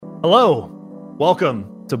Hello,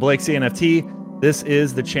 welcome to Blake CNFT. This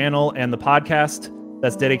is the channel and the podcast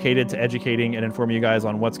that's dedicated to educating and informing you guys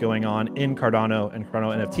on what's going on in Cardano and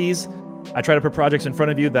Cardano NFTs. I try to put projects in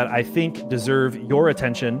front of you that I think deserve your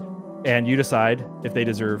attention, and you decide if they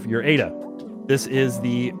deserve your ADA. This is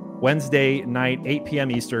the Wednesday night, 8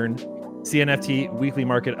 p.m. Eastern, CNFT Weekly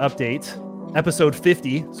Market Update, episode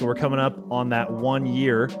 50. So we're coming up on that 1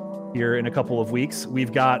 year here in a couple of weeks.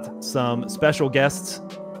 We've got some special guests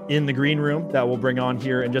in the green room that we'll bring on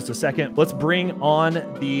here in just a second. Let's bring on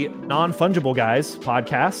the Non-Fungible Guys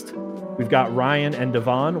podcast. We've got Ryan and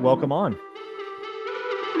Devon. Welcome on.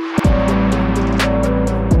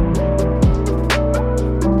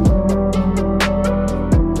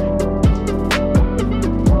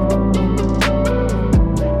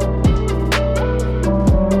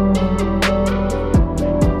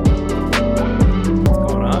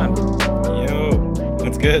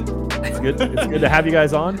 It's good to have you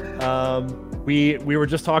guys on. We were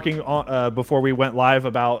just talking before we went live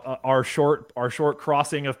about our short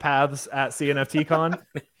crossing of paths at CNFT Con,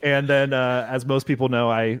 and then as most people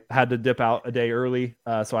know, I had to dip out a day early,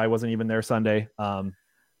 so I wasn't even there Sunday.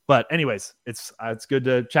 But anyways, it's good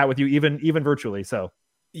to chat with you even virtually. So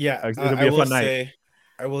yeah, it'll be a fun night.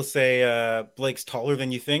 I will say Blake's taller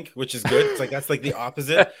than you think, which is good. It's like that's like the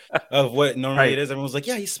opposite of what normally it is. Everyone's like,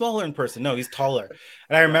 yeah, he's smaller in person. No, he's taller.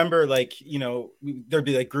 And I remember there'd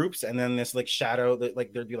be like groups, and then this like shadow that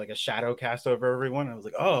like there'd be like a shadow cast over everyone. I was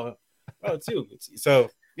like, oh, too.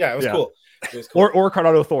 So yeah, it was cool. It was cool. Or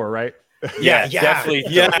Cardano Thor, right? Yeah, definitely.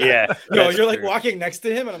 Yeah. No, you're like walking next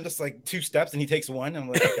to him, and I'm just like 2 steps, and he takes 1. I'm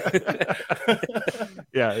like,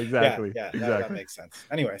 yeah, exactly. Yeah, exactly. That makes sense.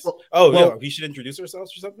 Anyways, we should introduce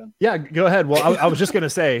ourselves or something. Yeah, go ahead. Well, I was just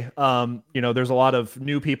gonna say, there's a lot of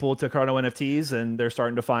new people to Cardano NFTs, and they're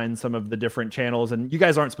starting to find some of the different channels. And you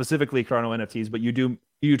guys aren't specifically Cardano NFTs, but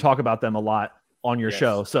you talk about them a lot on your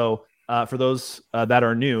show. So for those that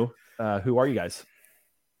are new, who are you guys?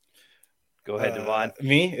 Go ahead, Devon.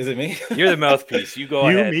 Me? Is it me? You're the mouthpiece. You go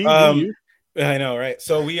ahead. Me. I know, right?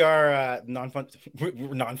 So we are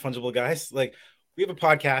non-fungible guys. Like we have a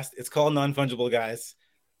podcast. It's called Non-Fungible Guys.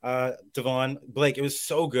 Devon, Blake, it was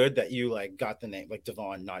so good that you like got the name, like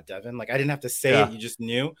Devon, not Devin. Like I didn't have to say it; you just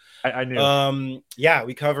knew. I knew.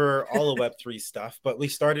 We cover all the Web3 stuff, but we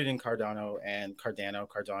started in Cardano and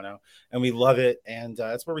Cardano, and we love it, and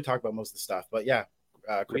that's where we talk about most of the stuff. But yeah.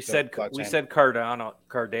 We said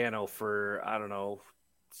Cardano for I don't know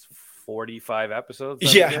 45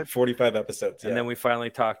 episodes. Yeah, 45 episodes. And then we finally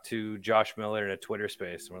talked to Josh Miller in a Twitter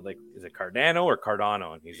space, and we're like, "Is it Cardano or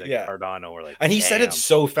Cardano?" And he's like, "Cardano." We're like, and he said it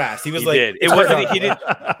so fast. He was it wasn't. He did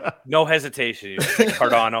no hesitation. He was like,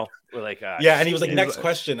 "Cardano." We're like, and he was like, "Next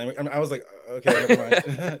question." And I was like, "Okay, never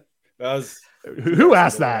mind." That was who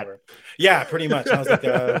asked that? Yeah, pretty much. I was like,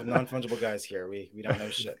 non-fungible guys here. We don't know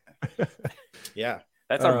shit. Yeah.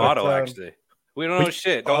 That's our motto, actually. We don't know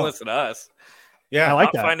shit. Don't listen to us. Yeah, I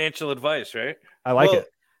like that. Financial advice, right? I like it.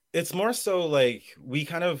 It's more so like we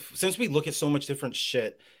kind of, since we look at so much different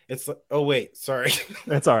shit, it's like, oh wait, sorry.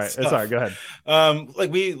 That's all right. It's all right. Go ahead.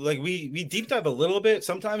 We deep dive a little bit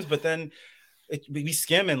sometimes, but then we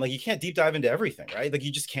skim, and like you can't deep dive into everything, right? Like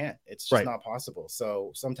you just can't. It's just not possible.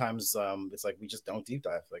 So sometimes it's like we just don't deep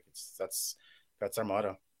dive. Like that's our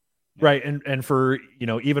motto. Yeah. Right. And for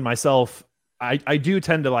even myself, I do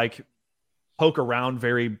tend to like poke around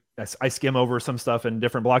I skim over some stuff in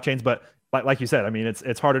different blockchains, but like you said, I mean,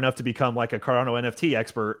 it's hard enough to become like a Cardano NFT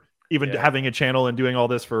expert, even having a channel and doing all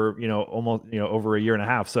this for, almost, over a year and a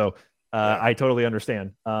half. So I totally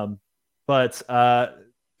understand. But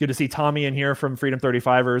good to see Tommy in here from Freedom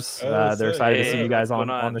 35ers. They're excited to see you guys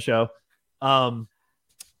on the show. But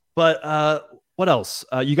what else?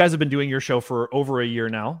 You guys have been doing your show for over a year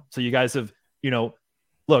now. So you guys have,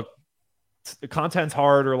 look, the content's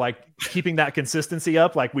hard, or like keeping that consistency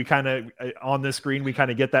up. Like we kind of on this screen, we kind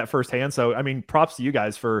of get that firsthand. So, I mean, props to you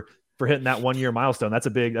guys for hitting that 1 year milestone. That's a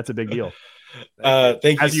big deal. Thank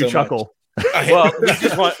you. As you so chuckle. Well,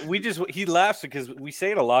 he laughs because we say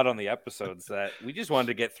it a lot on the episodes that we just wanted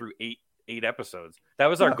to get through eight episodes. That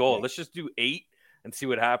was our goal. Let's just do 8 and see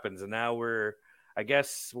what happens. And now I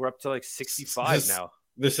guess we're up to like 65 now.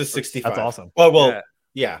 This is 65. That's awesome. Well,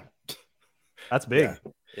 yeah. That's big.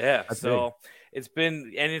 Yeah. So it's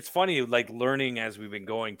been, and it's funny, like learning as we've been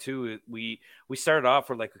going too. We started off,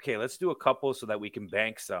 we're like, okay, let's do a couple so that we can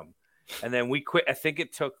bank some. And then we quit. I think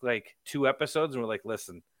it took like 2 episodes, and we're like,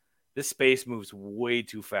 listen, this space moves way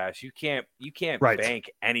too fast. You can't bank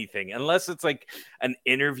anything unless it's like an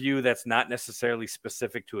interview that's not necessarily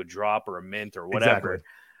specific to a drop or a mint or whatever. Exactly.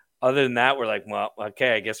 other than that, we're like, well,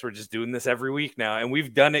 okay, I guess we're just doing this every week now. And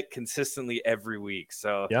we've done it consistently every week.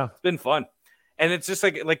 So yeah, it's been fun. And it's just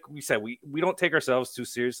like we said, we don't take ourselves too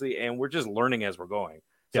seriously, and we're just learning as we're going.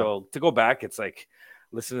 So to go back, it's like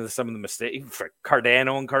listening to some of the mistakes for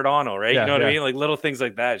Cardano and Cardano, right? Yeah, you know what I mean? Like little things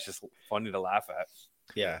like that. It's just funny to laugh at.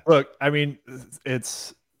 Yeah. Look, I mean,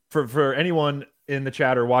 it's for anyone in the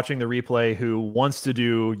chat or watching the replay who wants to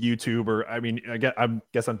do YouTube, or I mean, I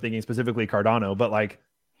guess I'm thinking specifically Cardano, but like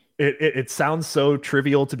it sounds so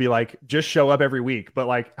trivial to be like, just show up every week, but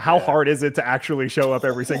like how hard is it to actually show up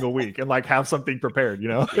every single week and like have something prepared, you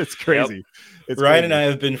know? It's crazy. Yep. It's Ryan crazy. and I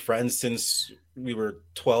have been friends since we were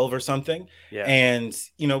 12 or something. Yeah. And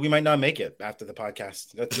you know, we might not make it after the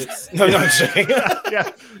podcast. No, I'm joking.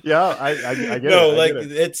 I get no, it. like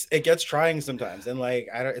it gets trying sometimes. And like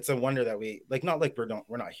it's a wonder that we like, not like we're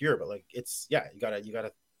not here, but like it's you gotta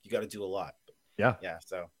do a lot. Yeah.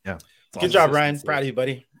 So It's good job, Ryan. Proud of you,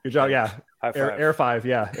 buddy. Good job. Yeah. High five. Air 5.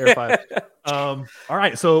 Yeah. Air 5. All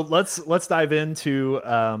right. So let's dive into,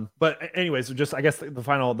 but anyways, just, I guess the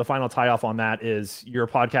final tie off on that is your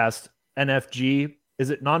podcast, NFG. Is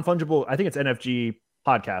it non-fungible? I think it's NFG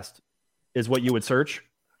podcast is what you would search.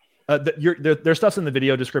 Their stuff's in the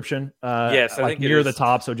video description. Yes, I like think near the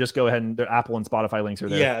top. So just go ahead, and the Apple and Spotify links are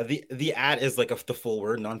there. Yeah. The ad is like the full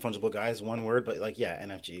word, non-fungible guys, one word, but like,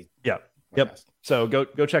 NFG. Yeah. Yep. So go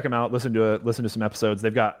check them out. Listen to some episodes.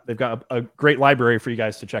 They've got a great library for you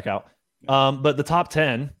guys to check out. But the top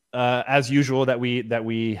 10, as usual, that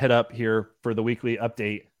we hit up here for the weekly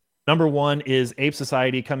update. Number 1 is Ape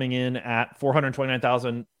Society, coming in at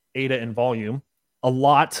 429,000 ADA in volume, a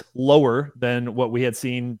lot lower than what we had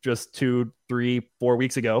seen just 2, 3, 4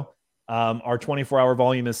 weeks ago. Our 24-hour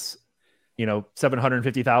volume is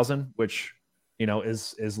 750,000, which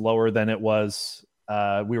is lower than it was.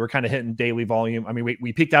 We were kind of hitting daily volume. I mean,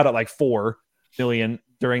 we peaked out at like 4 million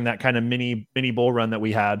during that kind of mini bull run that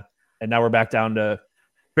we had. And now we're back down to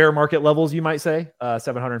bear market levels, you might say,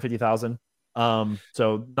 750,000.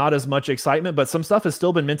 So not as much excitement, but some stuff has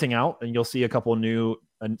still been minting out, and you'll see a couple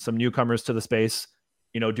some newcomers to the space,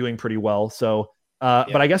 doing pretty well. So,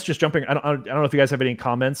 but I guess just jumping, I don't know if you guys have any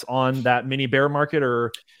comments on that mini bear market,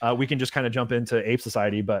 or we can just kind of jump into Ape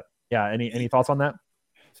Society, but yeah, any thoughts on that?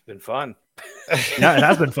 It's been fun. Yeah, it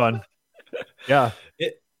has been fun. Yeah.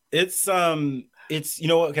 It's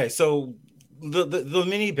okay. So the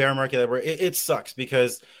mini bear market that it sucks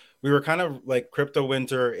because we were kind of like crypto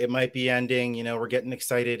winter. It might be ending, we're getting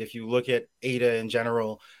excited. If you look at ADA in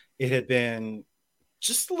general, it had been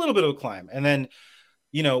just a little bit of a climb. And then,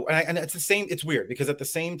 and it's the same, it's weird because at the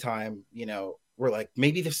same time, we're like,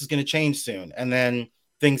 maybe this is going to change soon. And then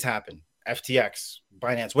things happen. FTX,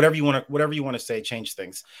 Binance, whatever you want to say, change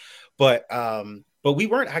things. But we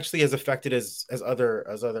weren't actually as affected as other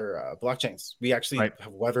blockchains. We actually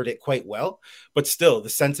have weathered it quite well, but still the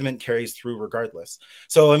sentiment carries through regardless.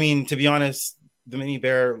 So, I mean, to be honest, the mini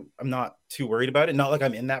bear, I'm not too worried about it. Not like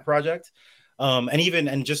I'm in that project.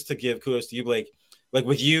 And just to give kudos to you, Blake, like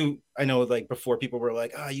with you, I know like before people were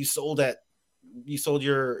like, you sold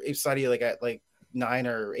your Ape Society like at like 9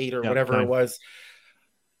 or 8 or whatever 9. It was.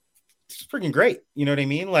 It's freaking great. You know what I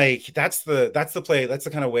mean? Like that's the play. That's the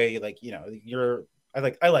kind of way, like,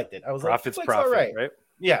 I liked it. I was profits, like, profit, all right.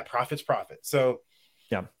 Yeah. Profit. So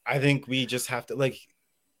yeah, I think we just have to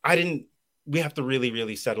we have to really,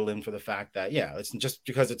 really settle in for the fact that, it's just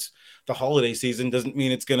because it's the holiday season doesn't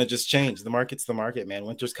mean it's going to just change. The market's the market, man.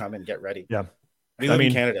 Winter's coming. Get ready. Yeah. We live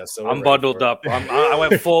in Canada, so I'm bundled up. I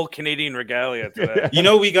went full Canadian regalia today.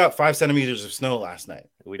 We got 5 centimeters of snow last night.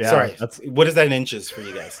 Sorry, what is that in inches for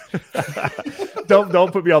you guys?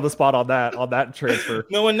 don't put me on the spot on that transfer.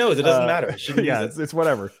 No one knows. It doesn't matter. It's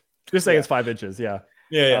whatever. Just say it's 5 inches. Yeah.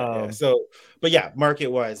 Yeah. So, but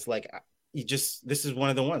market wise, like this is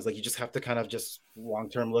one of the ones. Like you just have to kind of just long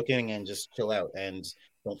term looking and just chill out and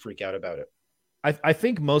don't freak out about it. I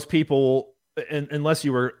think most people, unless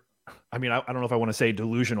you were, I mean, I don't know if I want to say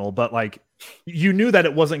delusional, but like you knew that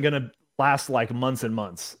it wasn't going to last like months and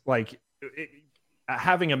months. Like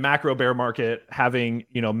having a macro bear market, having,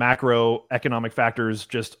 macro economic factors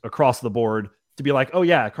just across the board to be like, oh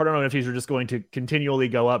yeah, Cardano NFTs are just going to continually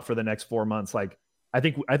go up for the next 4 months. Like I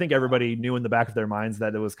think everybody knew in the back of their minds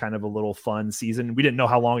that it was kind of a little fun season. We didn't know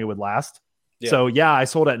how long it would last. Yeah. So yeah, I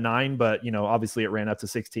sold at 9, but obviously it ran up to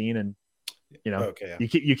 16, and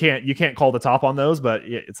you can't call the top on those, but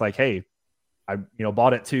it's like, hey, I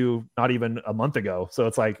bought it not even a month ago. So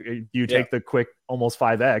it's like, you take the quick almost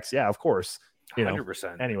 5x. Yeah, of course.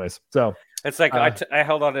 100%. Anyways, so it's like I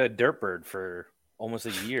held on to a Dirtbird for almost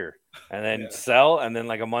a year and then sell, and then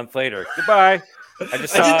like a month later, goodbye. I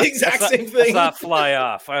just saw the exact same thing. I saw it fly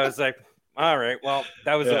off. I was like, All right. Well,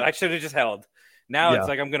 that was I should have just held. Now it's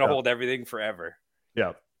like I'm gonna hold everything forever.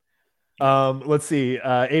 Yeah. Let's see.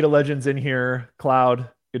 Ada Legends in here. Cloud,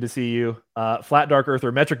 good to see you. Flat Dark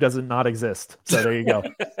Earther metric doesn't not exist. So there you go.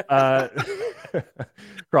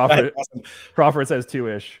 Crawford says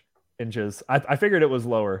 2-ish inches. I figured it was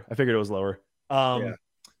lower.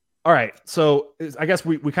 All right. So I guess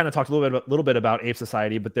we kind of talked a little bit about Ape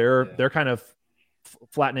Society, but they're kind of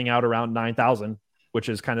flattening out around 9,000, which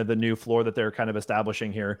is kind of the new floor that they're kind of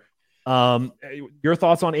establishing here. Your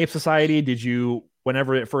thoughts on Ape Society? Did you,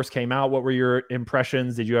 whenever it first came out, what were your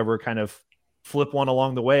impressions? Did you ever kind of flip one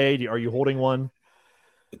along the way? Are you holding one?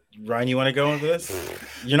 Ryan, you want to go into this?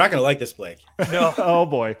 You're not going to like this, Blake. No. Oh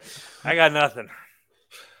boy. I got nothing.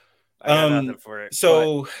 Nothing for it.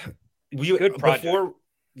 So good project.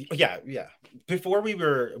 Before we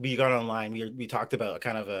got online, we talked about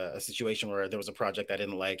kind of a situation where there was a project I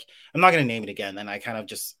didn't like. I'm not going to name it again. And I kind of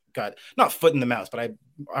just got not foot in the mouth, but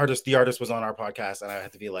the artist was on our podcast, and I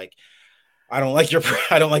had to be like, I don't like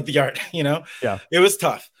the art, you know? Yeah. It was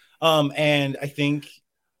tough. And I think,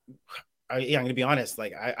 I'm going to be honest.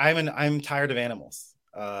 Like I'm tired of animals.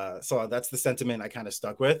 So that's the sentiment I kind of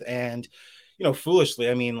stuck with. And, you know, foolishly,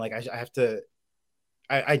 I mean, like I have to,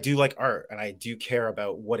 I do like art, and I do care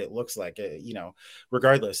about what it looks like, you know,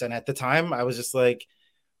 regardless. And at the time I was just like,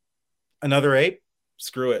 another ape,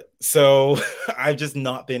 screw it. So I've just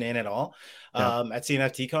not been in at all. At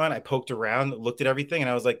CNFT Con, I poked around, looked at everything, and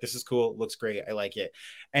I was like, this is cool. Looks great. I like it.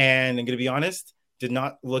 And I'm going to be honest, did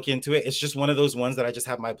not look into it. It's just one of those ones that I just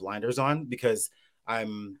have my blinders on because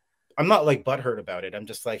I'm not like butthurt about it. I'm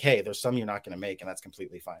just like, hey, there's some you're not going to make, and that's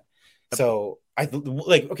completely fine. So I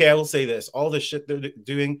will say this, all the shit they're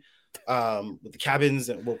doing with the cabins,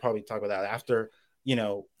 and we'll probably talk about that after, you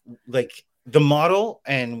know, like the model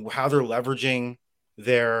and how they're leveraging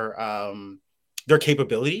their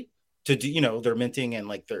capability to do, you know, their minting and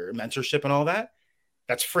like their mentorship and all that.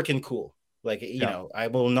 That's freaking cool. Like, you know, I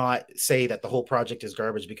will not say that the whole project is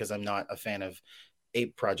garbage because I'm not a fan of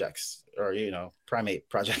ape projects or, you know, primate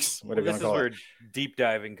projects, whatever you want to call it. This is where deep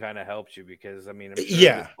diving kind of helps you because, I mean, I'm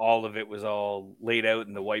sure all of it was all laid out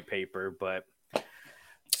in the white paper, but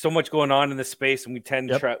so much going on in this space, and we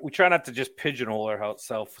try not to just pigeonhole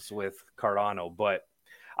ourselves with Cardano, but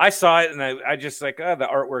I saw it and I just like, the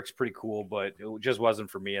artwork's pretty cool, but it just wasn't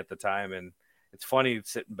for me at the time. And it's funny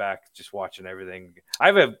sitting back, just watching everything. I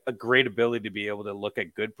have a great ability to be able to look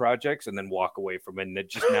at good projects and then walk away from it and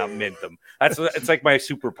just now mint them. It's like my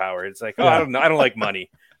superpower. It's like, I don't know. I don't like money.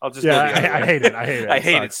 I'll just I hate it. I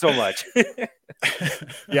hate it so much.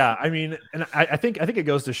 Yeah. I mean, and I think it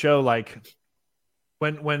goes to show, like,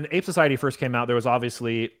 when Ape Society first came out, there was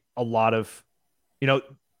obviously a lot of, you know,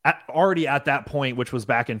 already at that point, which was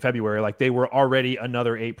back in February, like they were already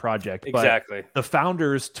another ape project. Exactly. But the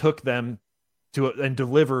founders took them took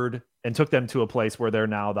them to a place where they're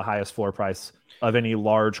now the highest floor price of any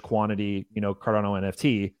large quantity, you know, Cardano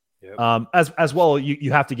NFT. Yep. As well,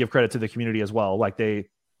 you have to give credit to the community as well. Like they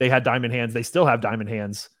had diamond hands. They still have diamond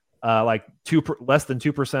hands, like less than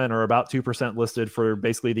 2% or about 2% listed for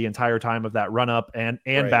basically the entire time of that run up and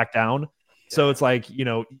back down. Yeah. So it's like, you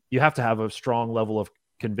know, you have to have a strong level of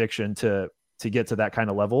conviction to get to that kind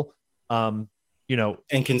of level. You know,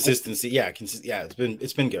 and consistency. Yeah.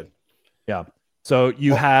 It's been good. Yeah. So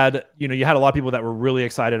you had a lot of people that were really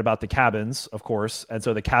excited about the cabins, of course. And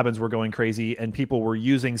so the cabins were going crazy, and people were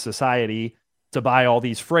using Society to buy all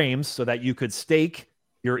these frames so that you could stake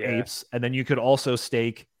your apes, and then you could also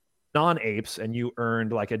stake non-apes, and you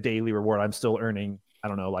earned like a daily reward. I'm still earning, I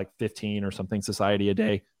don't know, like 15 or something Society a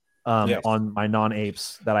day on my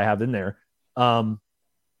non-apes that I have in there.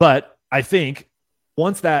 But I think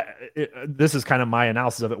once this is kind of my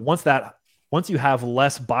analysis of it. Once you have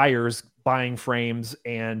less buyers buying frames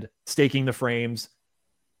and staking the frames,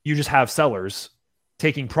 you just have sellers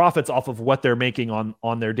taking profits off of what they're making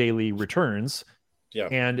on their daily returns. Yeah.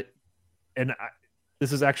 And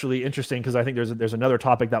this is actually interesting because I think there's another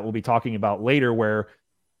topic that we'll be talking about later where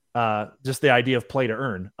just the idea of play to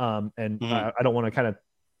earn. I don't want to kind of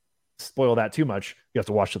spoil that too much. You have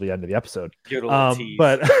to watch to the end of the episode.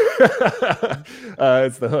 But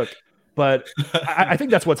it's the hook. But I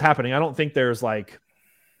think that's what's happening. I don't think there's like,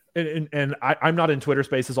 and I'm not in Twitter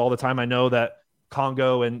spaces all the time. I know that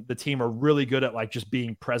Congo and the team are really good at like just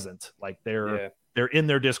being present. Like they're in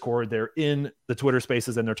their Discord, they're in the Twitter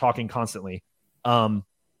spaces, and they're talking constantly. I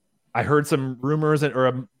heard some rumors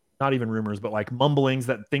or not even rumors, but like mumblings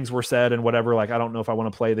that things were said and whatever. Like, I don't know if I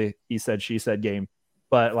want to play the he said, she said game,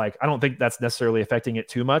 but like, I don't think that's necessarily affecting it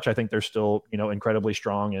too much. I think they're still, incredibly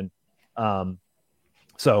strong. And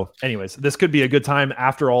so anyways, this could be a good time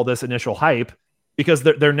after all this initial hype, because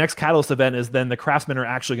their next catalyst event is then the craftsmen are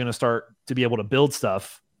actually going to start to be able to build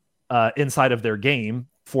stuff inside of their game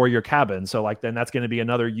for your cabin. So like then that's going to be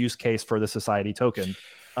another use case for the society token.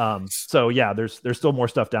 So yeah, there's still more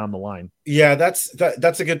stuff down the line. Yeah, that's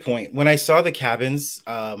a good point. When I saw the cabins,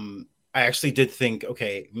 I actually did think,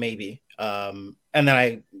 okay, maybe. And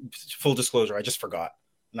then full disclosure, I just forgot.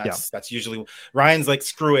 And that's usually Ryan's like,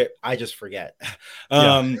 screw it, I just forget.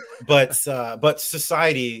 But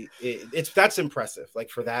society, that's impressive. Like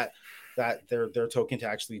for that their token to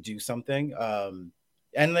actually do something.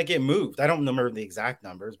 And like it moved. I don't remember the exact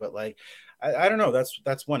numbers, but like I don't know.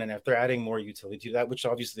 That's one. And if they're adding more utility to that, which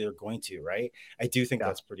obviously they're going to, right? I do think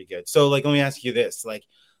that's pretty good. So like, let me ask you this: like,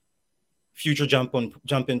 future jump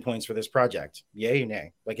in points for this project, yay or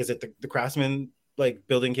nay? Like, is it the craftsman like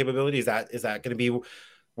building capability? Is that going to be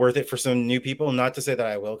worth it for some new people? Not to say that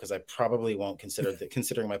I will, because I probably won't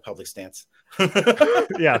considering my public stance.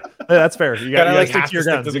 Yeah, that's fair. You got to like stick to your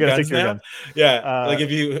guns. You got to stick to your guns. Yeah, like if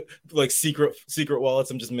you like secret wallets,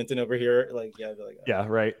 I'm just minting over here. Like yeah,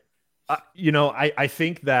 right. I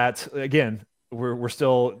think that again, we're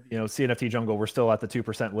still, CNFT jungle. We're still at the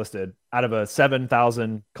 2% listed out of a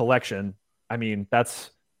 7,000 collection. I mean, that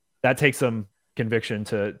takes some conviction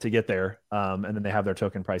to get there. And then they have their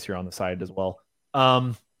token price here on the side as well.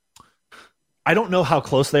 I don't know how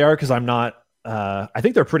close they are because I'm not. I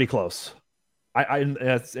think they're pretty close.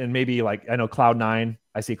 And maybe like I know Cloud9.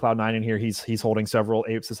 I see Cloud9 in here. He's holding several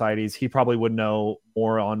ape societies. He probably would know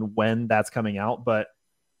more on when that's coming out, but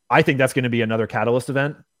I think that's going to be another catalyst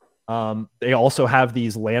event. They also have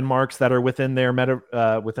these landmarks that are within their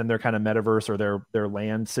within their kind of metaverse or their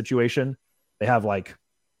land situation. They have like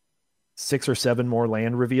 6 or 7 more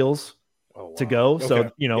land reveals to go. Okay.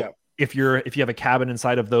 So, if you have a cabin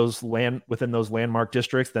inside of within those landmark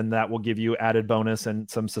districts, then that will give you added bonus and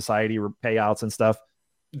some society payouts and stuff.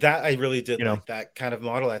 That I really did like that kind of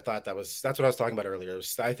model. I thought that's what I was talking about earlier.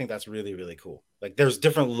 I think that's really, really cool. Like there's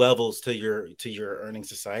different levels to your earning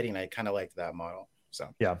society, and I kind of liked that model. So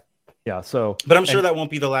yeah. So, but I'm sure that won't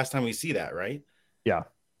be the last time we see that, right? Yeah,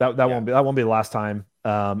 that won't be the last time,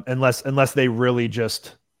 unless they really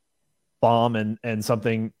just bomb and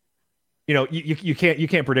something. You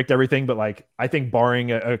can't predict everything, but like I think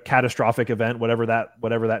barring a catastrophic event, whatever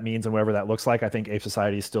that means and whatever that looks like, I think Ape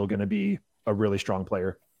Society is still going to be a really strong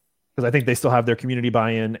player because I think they still have their community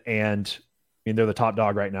buy-in, and I mean they're the top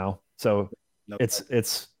dog right now. So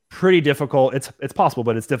it's pretty difficult. It's possible,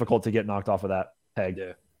 but it's difficult to get knocked off of that peg.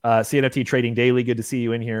 Yeah. CNFT trading daily. Good to see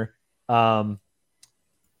you in here. The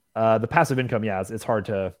passive income, it's hard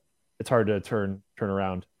to turn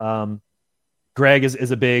around. Greg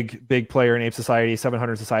is a big player in Ape Society,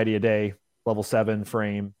 700 society a day, level 7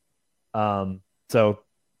 frame. So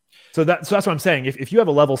that's what I'm saying. If you have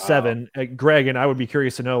a level 7, Greg, and I would be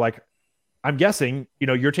curious to know, like, I'm guessing,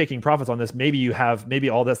 you're taking profits on this. Maybe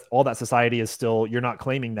all that society is still, you're not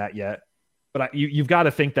claiming that yet, but you've got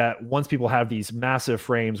to think that once people have these massive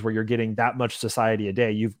frames where you're getting that much society a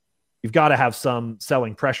day, you've got to have some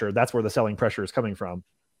selling pressure. That's where the selling pressure is coming from.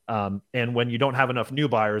 And when you don't have enough new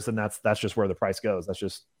buyers, then that's just where the price goes. That's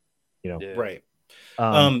just, right.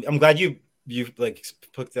 I'm glad you like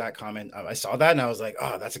put that comment. I saw that and I was like,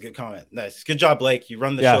 oh, that's a good comment. Nice. Good job, Blake. You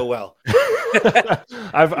run the show well.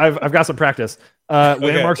 I've got some practice.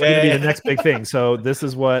 Landmarks are going to be the next big thing. So this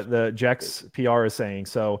is what the Jex PR is saying.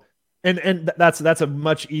 So, and that's a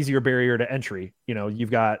much easier barrier to entry.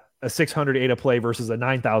 You've got a 600 ADA play versus a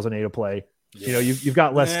 9,000 ADA play. You've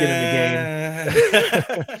got less skin in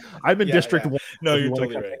the game. I'm in District 1. No, you're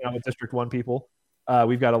totally right. I'm with District 1 people.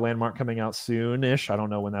 We've got a landmark coming out soon-ish. I don't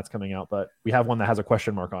know when that's coming out, but we have one that has a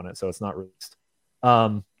question mark on it, so it's not released.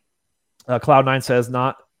 Cloud9 says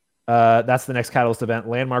that's the next Catalyst event.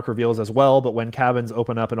 Landmark reveals as well, but when cabins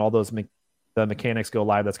open up and all those the mechanics go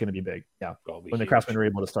live, that's going to be big. Yeah, when the craftsmen are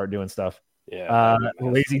able to start doing stuff. Yeah.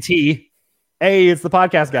 Lazy T. Hey, it's the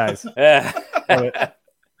podcast guys.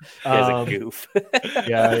 He's a goof.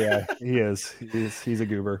 yeah, he is. He's a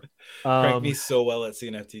goober. Pranked me so well at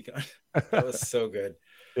CNFT. That was so good.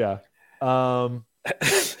 Yeah.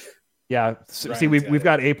 Yeah. See, we've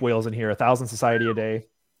got ape whales in here. 1,000 society a day.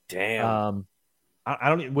 Damn. I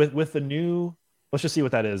don't with the new. Let's just see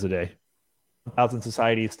what that is a day. 1,000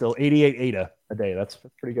 society still 88 ADA a day. That's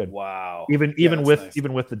pretty good. Wow. Even with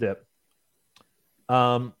the dip.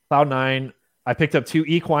 Cloud9. I picked up 2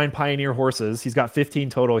 equine pioneer horses. He's got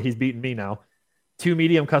 15 total. He's beaten me now. 2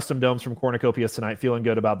 medium custom domes from Cornucopias tonight. Feeling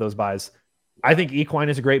good about those buys. I think equine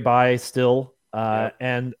is a great buy still.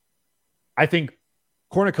 And I think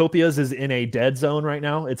Cornucopias is in a dead zone right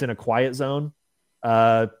now. It's in a quiet zone.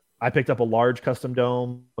 I picked up a large custom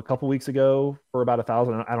dome a couple weeks ago for about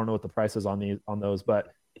 1,000. I don't know what the price is on those,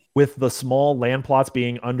 but with the small land plots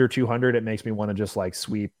being under 200, it makes me want to just like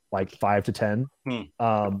sweep like 5 to 10.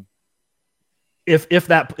 If a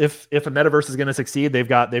metaverse is going to succeed,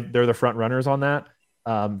 they're the front runners on that.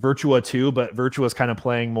 Virtua too, but Virtua is kind of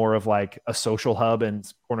playing more of like a social hub, and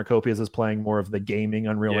Cornucopias is playing more of the gaming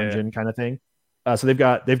Unreal Engine kind of thing. So they've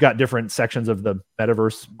got different sections of the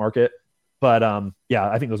metaverse market, but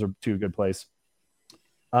I think those are two good plays.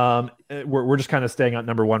 We're just kind of staying at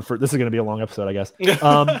number one for this is going to be a long episode, I guess.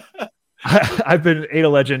 I've been Ada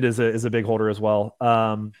Legend is a big holder as well.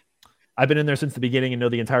 I've been in there since the beginning and know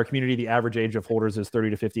the entire community. The average age of holders is 30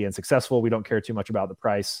 to 50 and successful. We don't care too much about the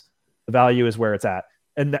price. The value is where it's at.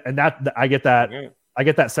 And that I get that. Okay. I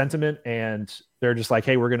get that sentiment, and they're just like,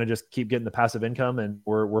 hey, we're going to just keep getting the passive income, and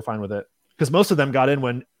we're fine with it. Because most of them got in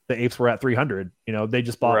when the apes were at 300. They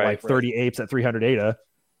just bought 30 apes at 300 ADA.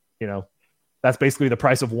 That's basically the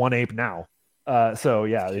price of one ape now. So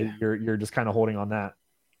you're just kind of holding on that.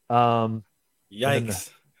 Yikes!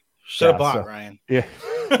 Should have bought, Ryan. Yeah.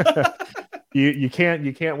 you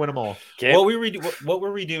can't win them all. What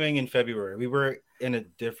were we doing in February? We were in a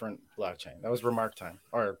different blockchain. That was Remark time,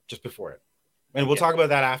 or just before it. And we'll talk about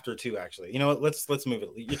that after too. Actually, let's move it.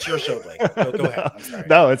 It's your show, Blake. Go ahead. I'm sorry.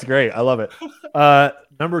 No, it's great. I love it.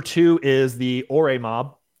 Number 2 is the Ore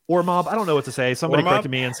mob. Ore mob. I don't know what to say. Somebody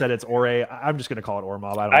corrected me and said it's Ore. I'm just going to call it Ore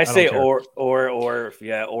mob. I say Ore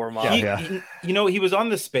mob. He was on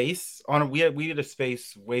the space we did a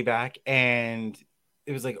space way back, and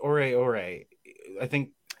it was like Ore. I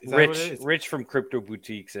think. Rich from Crypto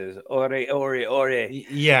Boutique says Ore.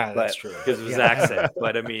 Yeah, that's true. Because of his accent.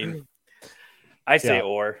 But I mean, I say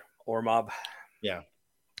Ore mob. Yeah.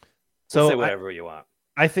 So say whatever you want.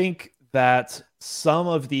 I think that some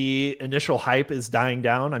of the initial hype is dying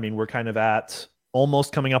down. I mean, we're kind of at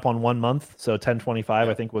almost coming up on 1 month. So 1025,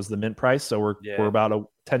 I think, was the mint price. So we're about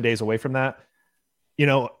 10 days away from that.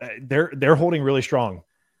 They're holding really strong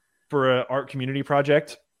for an art community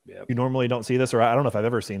project. Yep. You normally don't see this, or I don't know if I've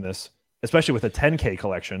ever seen this, especially with a 10K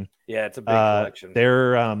collection. Yeah, it's a big collection.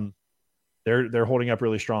 They're holding up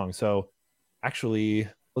really strong. So actually,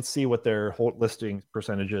 let's see what their listing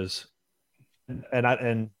percentage is,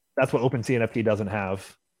 and that's what Open CNFT doesn't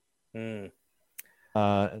have.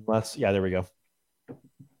 Unless, there we go.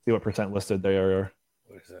 See what percent listed they are.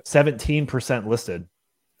 What is that? 17% listed.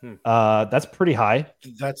 That's pretty high.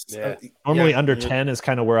 That's normally under 10 is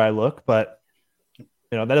kind of where I look, but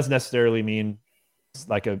that doesn't necessarily mean it's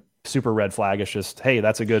like a super red flag. It's just, hey,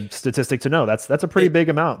 that's a good statistic to know. That's a pretty big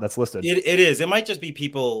amount that's listed. It is. It might just be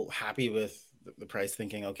people happy with the price,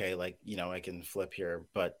 thinking, okay, I can flip here,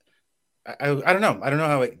 but I don't know. I don't know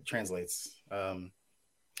how it translates.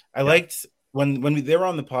 I liked when they were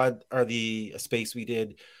on the pod or the space we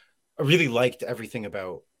did. I really liked everything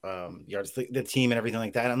about the artists, the team, and everything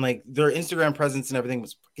like that. I'm like, their Instagram presence and everything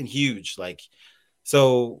was fucking huge.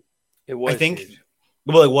 So it was. I think. Huge.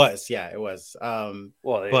 Well, it was. Yeah, it was.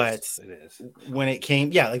 It is. When it came,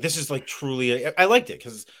 this is truly. I liked it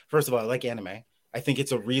because, first of all, I like anime. I think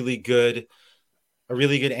it's a really good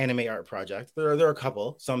anime art project. There are a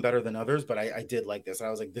couple, some better than others, but I did like this. I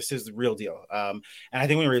was like, this is the real deal. And I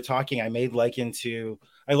think when we were talking, I likened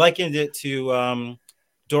it to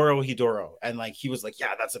Doro Hidoro, and he was like,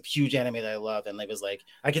 yeah, that's a huge anime that I love, and was like,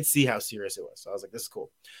 I could see how serious it was. So I was like, this is cool.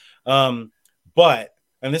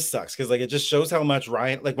 And this sucks because it just shows how much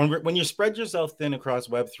Ryan, when you spread yourself thin across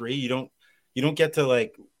Web3, you don't get to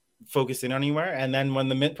focus in on anywhere. And then when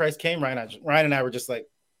the mint price came, Ryan and I were just like,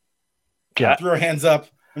 threw our hands up,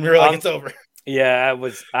 and we were like, it's over. Yeah,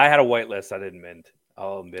 I had a whitelist. I didn't mint.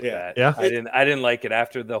 I'll admit that. Yeah. I didn't like it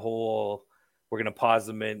after the whole, we're going to pause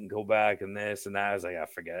the mint and go back and this and that. I was like,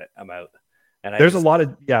 forget it. I'm out. And there's a lot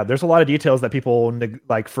of details that people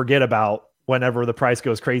forget about whenever the price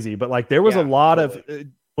goes crazy. But there was a lot of,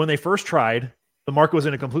 when they first tried, the market was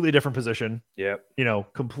in a completely different position. Yeah.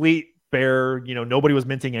 Complete bear, nobody was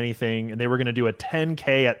minting anything, and they were going to do a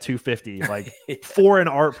 10K at 250, for an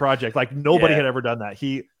art project. Nobody had ever done that.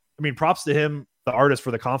 Props to him, the artist,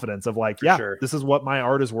 for the confidence of this is what my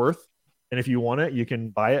art is worth. And if you want it, you can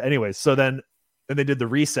buy it. Anyways. So then they did the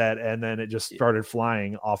reset, and then it just started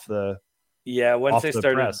flying off the, once they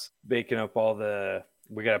started baking up all the,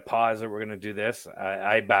 we got to pause it, we're going to do this,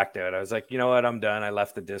 I backed out. I was like, you know what, I'm done. I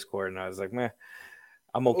left the Discord, and I was like, meh,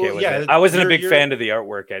 I'm okay with it. I wasn't a big fan of the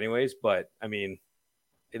artwork anyways, but it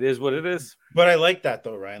is what it is. But I like that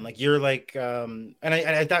though, Ryan. You're and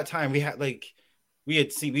at that time we had we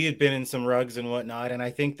had been in some rugs and whatnot, and I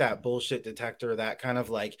think that bullshit detector, that kind of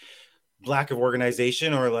lack of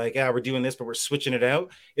organization, or we're doing this but we're switching it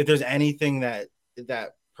out. If there's anything that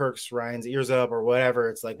perks Ryan's ears up or whatever.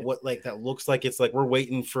 It's like what like that looks like it's like we're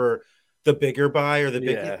waiting for the bigger buy or the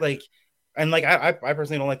big like. And like I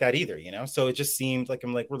personally don't like that either, you know. So it just seemed like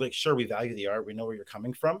I'm like we're like sure we value the art, we know where you're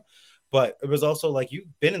coming from, but it was also like you've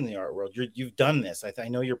been in the art world, you've done this. I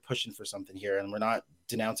know you're pushing for something here, and we're not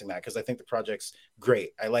denouncing that because I think the project's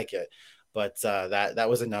great. I like it, but that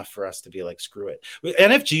was enough for us to be like screw it.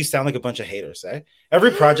 NFGs sound like a bunch of haters.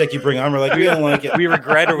 Every project you bring on, we're like we don't like it, we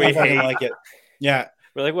regret or we hate like it. Yeah,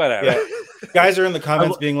 we're like whatever. Yeah. Guys are in the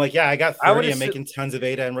comments being like, yeah, I got 30, I'm making tons of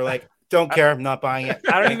ADA, and we're like. Don't care. I'm not buying it.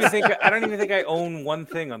 I don't even think I own one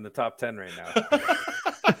thing on the top 10 right now.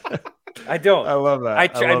 I don't. I love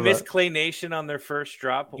that. I missed Clay Nation on their first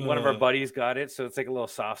drop. One of our buddies got it, so it's like a little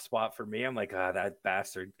soft spot for me. I'm like, that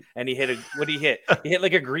bastard. And he hit what he hit? He hit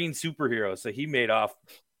like a green superhero, so he made off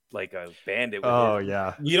like a bandit. With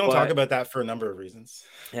yeah. We don't talk about that for a number of reasons.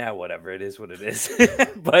 Yeah, whatever. It is what it is.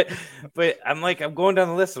 but I'm going down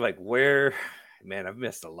the list of like where, man, I've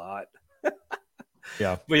missed a lot.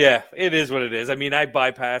 Yeah, but yeah, it is what it is. I mean, I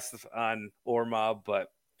bypassed on Ormob, but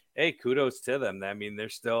hey, kudos to them. I mean, they're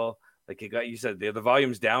still like you said, the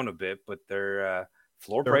volume's down a bit, but their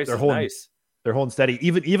floor price is nice. They're holding steady,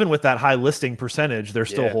 even with that high listing percentage. They're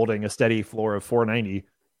still holding a steady floor of 490,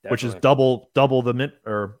 which is double the mint,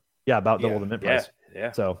 or about double the mint price.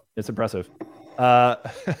 Yeah, so it's impressive. My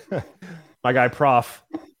guy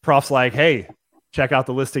Prof's like, hey, check out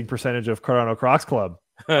the listing percentage of Cardano Crocs Club.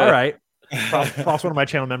 All right. Prof's one of my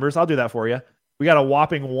channel members. I'll do that for you. We got a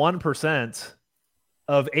whopping 1%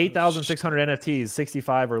 of 8,600 NFTs.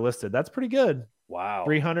 65 are listed. That's pretty good. Wow.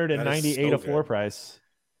 398 floor price.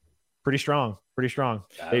 Pretty strong. There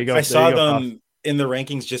you go. I saw them in the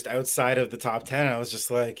rankings just outside of the top 10. I was just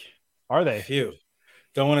like, are they? Phew.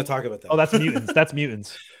 Don't want to talk about that. Oh, that's mutants. That's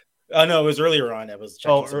mutants. Oh no, it was earlier on. I was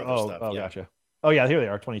checking some other stuff. Oh, gotcha. Oh yeah, here they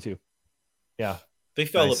are. 22. Yeah. They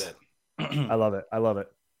fell a bit. I love it.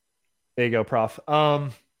 There you go, Prof.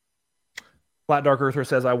 Flat Dark Earther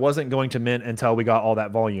says, I wasn't going to mint until we got all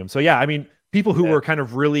that volume. So yeah, I mean, people who were kind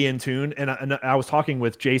of really in tune, and I was talking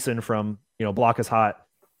with Jason from, Block is Hot,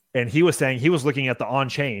 and he was saying he was looking at the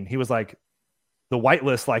on-chain. He was like, the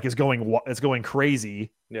whitelist like is going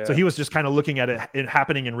crazy. Yeah. So he was just kind of looking at it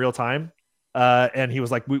happening in real time. And he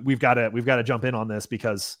was like, we've got to jump in on this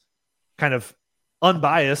because kind of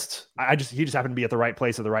unbiased. He just happened to be at the right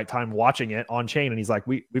place at the right time watching it on chain. And he's like,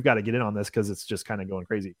 we've got to get in on this because it's just kind of going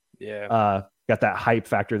crazy. Yeah. Got that hype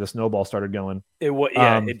factor. The snowball started going.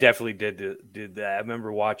 It definitely did that. I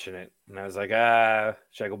remember watching it and I was like,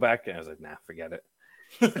 should I go back? And I was like, nah, forget it.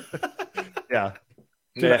 Yeah.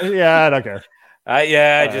 I don't care.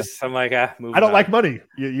 I'm like, I don't like money.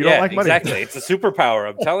 You don't like money. Exactly. It's a superpower.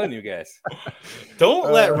 I'm telling you guys.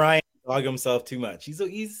 Don't let Ryan dog himself too much.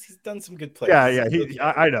 He's done some good plays.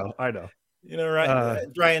 Yeah. I know.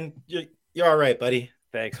 Ryan, you're all right, buddy.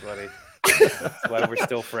 Thanks, buddy. That's why we're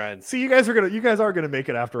still friends. See, you guys are gonna make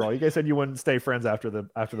it after all. You guys said you wouldn't stay friends after the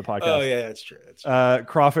podcast. Oh yeah, that's true.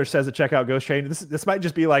 Crawfish says to check out Ghost Chain. This might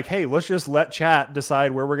just be like, hey, let's just let chat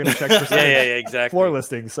decide where we're gonna check percentage. Exactly. Floor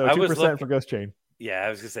listings. So 2% for Ghost Chain. Yeah, I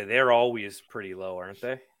was gonna say they're always pretty low, aren't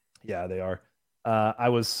they? Yeah, they are. I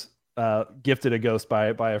was gifted a ghost by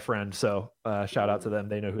a friend, so shout out to them.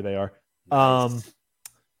 They know who they are. Nice.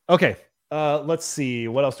 Okay. Let's see.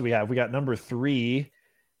 What else do we have? We got number 3.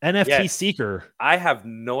 NFT Seeker. I have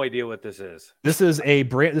no idea what this is. This is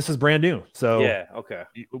brand new. So yeah, okay.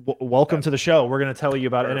 Welcome to the show. We're going to tell you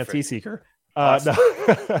about NFT Seeker. Awesome.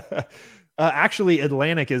 Actually,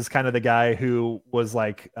 Atlantic is kind of the guy who was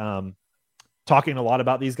like talking a lot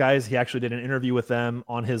about these guys. He actually did an interview with them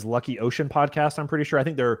on his Lucky Ocean podcast. I'm pretty sure. I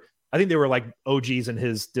think they were like OGs in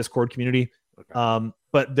his Discord community. Okay.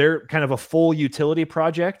 But they're kind of a full utility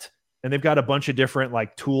project, and they've got a bunch of different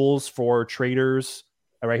like tools for traders.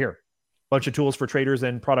 Right here, bunch of tools for traders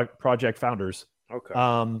and project founders. Okay.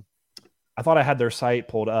 I thought I had their site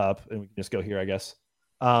pulled up, and we can just go here, I guess.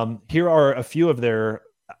 Here are a few of their.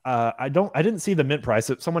 I didn't see the mint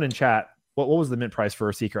price. Someone in chat, what was the mint price for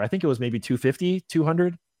a Seeker? I think it was maybe 250,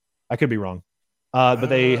 200. I could be wrong. But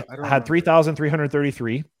they had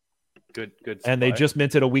 3,333. Good. And they just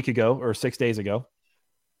minted a week ago or 6 days ago.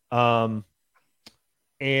 And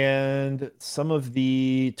some of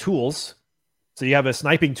the tools. So you have a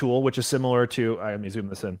sniping tool, which is similar to, let me zoom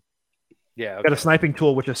this in. Yeah. Okay. Got a sniping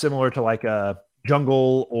tool, which is similar to like a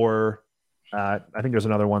jungle or I think there's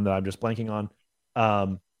another one that I'm just blanking on.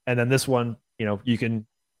 And then this one, you can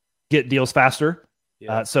get deals faster.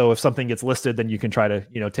 Yeah. So if something gets listed, then you can try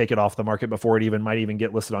to, take it off the market before it might even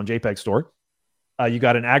get listed on JPEG Store. You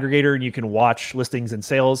got an aggregator and you can watch listings and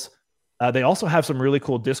sales. They also have some really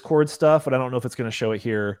cool Discord stuff, but I don't know if it's going to show it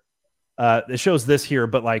here. it shows this here,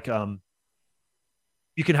 but like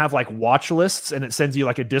you can have like watch lists, and it sends you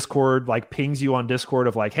like a Discord, like pings you on Discord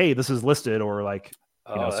of like, hey, this is listed, or like,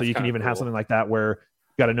 so you can even have something like that where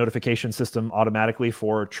you got a notification system automatically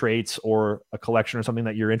for traits or a collection or something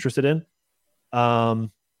that you're interested in. That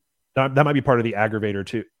might be part of the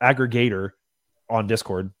aggregator on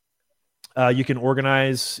Discord. You can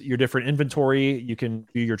organize your different inventory. You can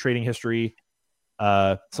do your trading history,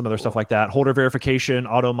 some other stuff like that. Holder verification,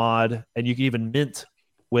 auto mod, and you can even mint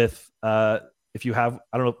with if you have,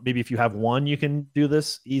 I don't know, maybe if you have one, you can do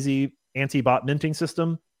this easy anti-bot minting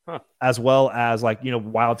system, as well as like,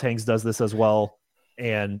 Wild Tanks does this as well,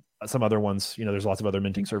 and some other ones. There's lots of other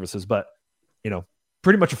minting services, but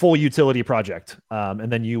pretty much a full utility project. And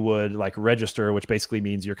then you would like register, which basically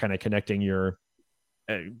means you're kind of connecting your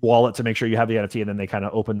wallet to make sure you have the NFT, and then they kind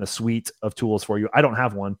of open the suite of tools for you. I don't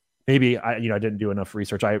have one. Maybe I didn't do enough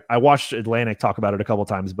research. I watched Atlantic talk about it a couple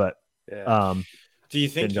times, but do you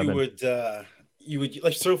think you would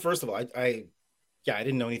like, so first of all, I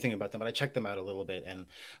didn't know anything about them, but I checked them out a little bit and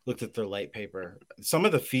looked at their light paper. Some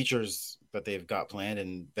of the features that they've got planned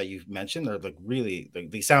and that you've mentioned are like really,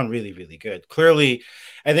 they sound really, really good. Clearly,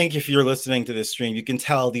 I think if you're listening to this stream, you can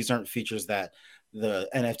tell these aren't features that the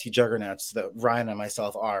NFT juggernauts that Ryan and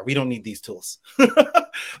myself are. We don't need these tools.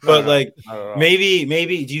 But like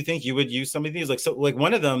maybe do you think you would use some of these? Like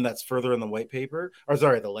one of them that's further in the white paper, or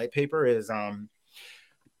sorry, the light paper is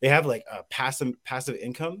they have like a passive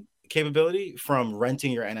income capability from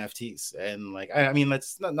renting your NFTs. And like I mean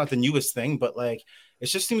that's not the newest thing, but like it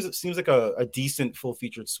just seems like a decent full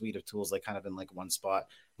featured suite of tools, like kind of in like one spot,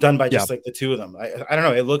 done by just like the two of them. I don't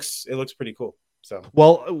know, it looks pretty cool. So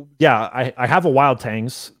I have a Wild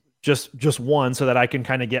Tanks, just one, so that I can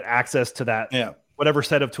kind of get access to that whatever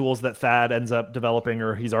set of tools that Thad ends up developing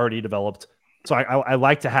or he's already developed. So I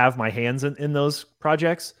like to have my hands in those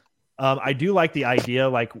projects. I do like the idea,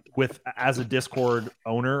 like as a Discord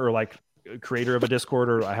owner or like creator of a Discord,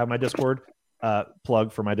 or I have my Discord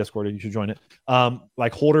plug for my Discord, and you should join it.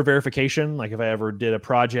 Like holder verification, like if I ever did a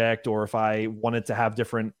project or if I wanted to have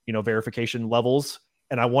different, verification levels,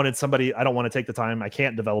 and I wanted somebody, I don't want to take the time, I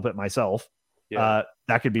can't develop it myself. That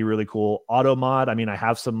could be really cool. Auto mod, I mean, I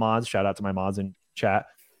have some mods, shout out to my mods in chat,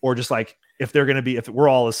 or just like if we're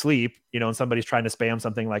all asleep, and somebody's trying to spam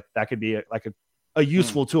something, like that could be a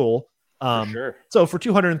useful tool. For sure. So for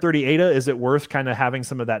 230 ADA, is it worth kind of having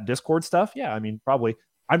some of that Discord stuff? Yeah, I mean, probably.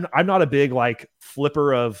 I'm not a big like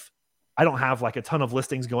flipper of, I don't have like a ton of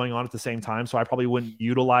listings going on at the same time, so I probably wouldn't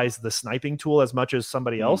utilize the sniping tool as much as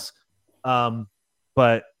somebody else.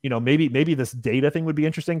 But maybe this data thing would be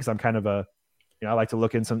interesting, because I'm kind of I like to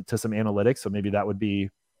look into some analytics. So maybe that would be,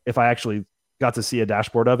 if I actually got to see a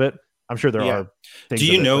dashboard of it. I'm sure there are things.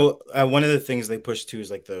 Do one of the things they push too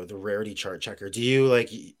is like the rarity chart checker. Do you like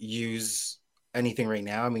use anything right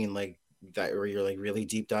now? I mean, like that, where you're like really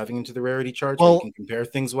deep diving into the rarity charts, where you can compare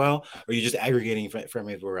things well, or are you just aggregating from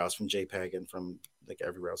everywhere else, from JPEG and from like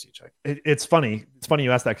everywhere else you check? It's funny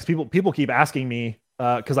you ask that, because people keep asking me,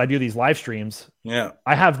 because I do these live streams. Yeah,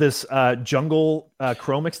 I have this jungle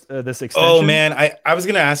Chrome this extension. Oh man, I was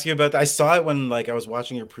gonna ask you about that. I saw it when like I was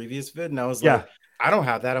watching your previous vid, and I was like, I don't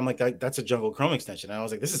have that. I'm like, that's a jungle Chrome extension. And I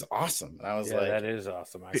was like, this is awesome. And I was like, that is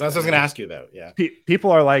awesome. So that's what I was gonna ask you about. Yeah,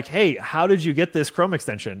 people are like, hey, how did you get this Chrome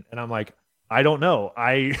extension? And I'm like, I don't know.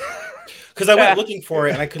 Because I went looking for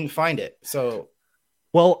it and I couldn't find it. So,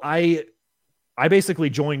 well, I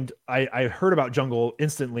basically joined. I heard about Jungle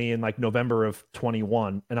instantly in like November of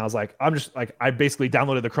 21, and I was like, I basically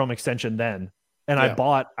downloaded the Chrome extension then, and I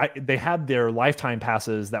bought. They had their lifetime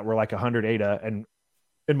passes that were like 100 ADA, and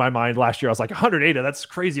in my mind last year I was like, 100 ADA, that's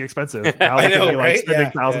crazy expensive. I know, right?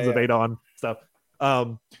 Spending thousands of ADA on stuff.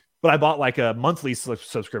 But I bought like a monthly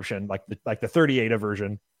subscription, like the 30 ADA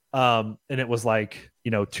version. And it was like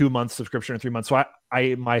 2 months subscription or 3 months. So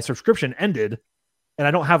my subscription ended, and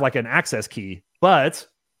I don't have like an access key, but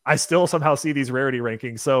I still somehow see these rarity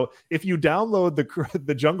rankings. So if you download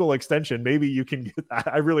the Jungle extension, maybe you can get that.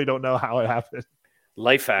 I really don't know how it happened.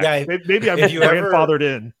 Life hack. Yeah, maybe I'm grandfathered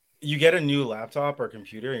in. You get a new laptop or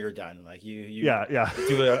computer and you're done. Like you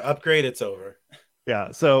do an upgrade, it's over.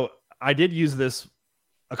 Yeah. So I did use this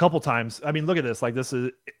a couple times. I mean, look at this. Like, this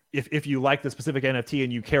is, if you like the specific NFT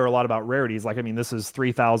and you care a lot about rarities, like, I mean, this is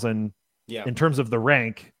 3,000 in terms of the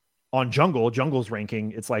rank on Jungle's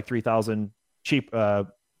ranking. It's like 3,000 cheap,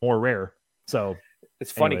 more rare. So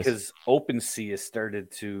it's funny because OpenSea has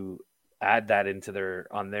started to add that into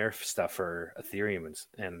their stuff for Ethereum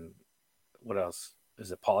and what else?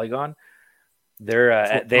 Is it Polygon?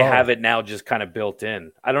 They have it now just kind of built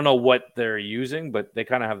in. I don't know what they're using, but they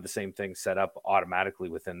kind of have the same thing set up automatically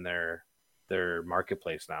within their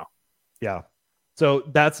marketplace now. Yeah. So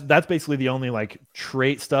that's basically the only like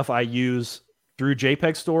trait stuff I use through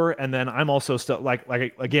JPEG Store. And then I'm also still like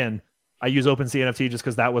again, I use OpenCNFT just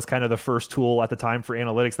because that was kind of the first tool at the time for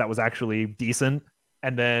analytics that was actually decent.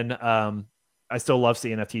 And then I still love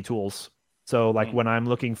CNFT tools. So like when I'm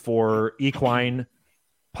looking for equine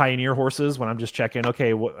pioneer horses, when I'm just checking,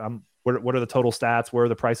 okay, what are the total stats? Where are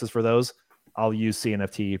the prices for those? I'll use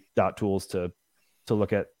CNFT.tools to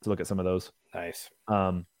look at some of those. Nice.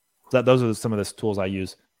 So those are some of the tools I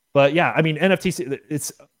use. But yeah, I mean,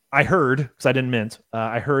 NFT, I heard, because I didn't mint,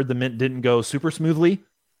 I heard the mint didn't go super smoothly.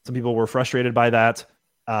 Some people were frustrated by that.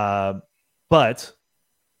 But,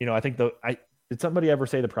 you know, I think did somebody ever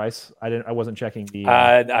say the price? I wasn't checking the.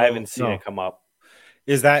 I haven't seen it come up.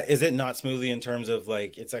 Is it not smoothly in terms of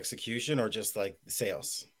like its execution or just like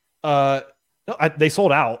sales? No, they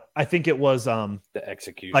sold out. I think it was the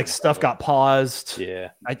execution. Like stuff got paused.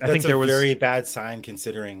 Yeah. I think there was a very bad sign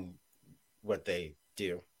considering what they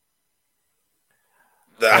do.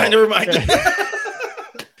 Never mind.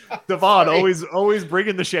 Devon, always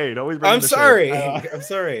bringing the shade. I'm sorry. I'm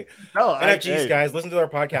sorry. No, NFGs, guys, listen to our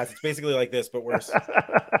podcast. It's basically like this, but worse.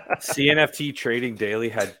 CNFT Trading Daily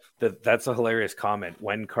had that's a hilarious comment.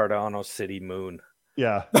 When Cardano City Moon.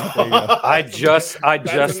 Yeah. I just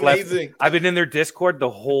left. I've been in their Discord the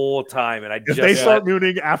whole time, and they start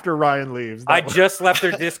mooning after Ryan leaves. I just left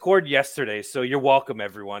their Discord yesterday, so you're welcome,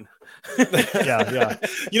 everyone. Yeah.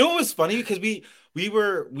 You know what was funny? Because we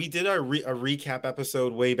did a recap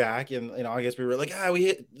episode way back in August. We were like, we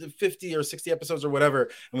hit 50 or 60 episodes or whatever,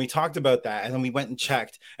 and we talked about that, and then we went and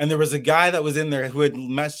checked, and there was a guy that was in there who had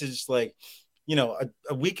messaged like, you know,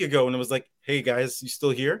 a week ago, and it was like, hey guys, you still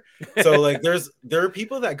here? So like there are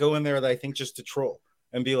people that go in there that I think just to troll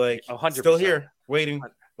and be like, 100%. Still here waiting,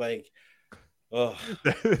 like, oh.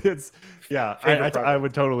 It's I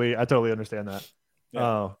totally understand that.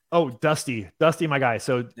 Yeah. Dusty, my guy.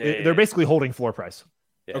 So they're basically holding floor price.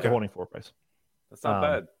 Yeah. Okay, holding floor price. That's not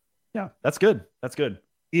bad. Yeah, that's good.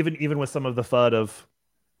 Even with some of the FUD of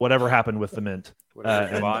whatever happened with the mint.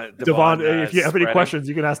 Devon, if you have any questions,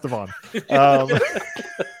 you can ask Devon.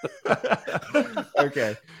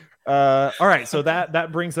 Okay. All right. So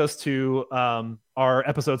that brings us to our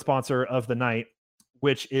episode sponsor of the night,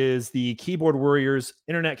 which is the Keyboard Warriors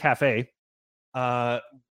Internet Cafe.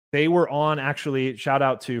 They were on, actually, shout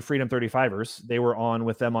out to Freedom 35ers. They were on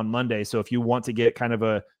with them on Monday. So if you want to get kind of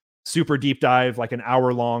a super deep dive, like an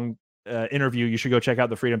hour-long interview, you should go check out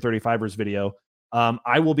the Freedom 35ers video.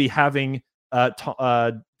 I will be having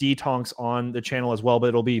D-Tonks on the channel as well, but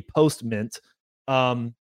it'll be post-mint.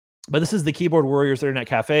 But this is the Keyboard Warriors Internet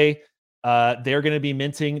Cafe. They're going to be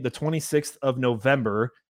minting the 26th of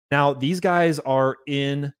November. Now, these guys are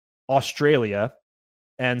in Australia,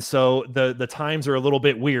 and so the times are a little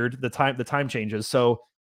bit weird. The time changes. So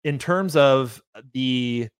in terms of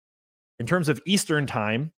Eastern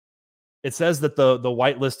time, it says that the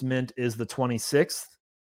whitelist mint is the 26th.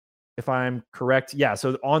 If I'm correct. Yeah.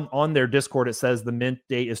 So on their Discord, it says the mint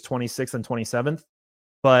date is 26th and 27th.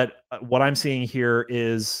 But what I'm seeing here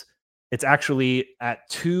is it's actually at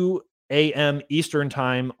 2 a.m. Eastern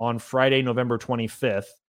time on Friday, November 25th.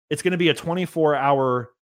 It's going to be a 24-hour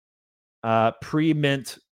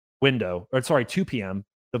pre-mint window. Or sorry, 2 p.m.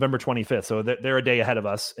 November 25th. So they're a day ahead of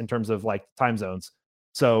us in terms of like time zones.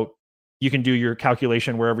 So you can do your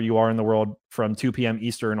calculation wherever you are in the world from 2 p.m.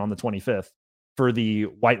 Eastern on the 25th. For the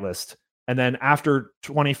whitelist, and then after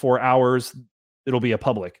 24 hours, it'll be a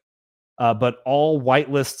public. But all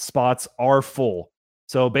whitelist spots are full.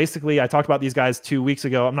 So basically, I talked about these guys 2 weeks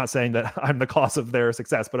ago. I'm not saying that I'm the cause of their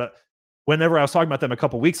success, but whenever I was talking about them a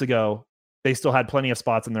couple weeks ago, they still had plenty of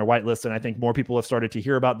spots in their whitelist, and I think more people have started to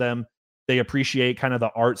hear about them. They appreciate kind of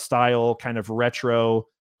the art style, kind of retro.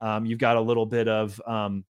 You've got a little bit of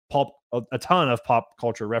a ton of pop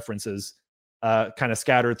culture references kind of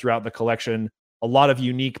scattered throughout the collection. A lot of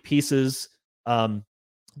unique pieces.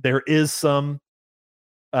 There is some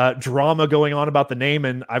drama going on about the name,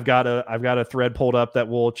 and I've got a thread pulled up that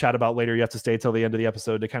we'll chat about later. You have to stay till the end of the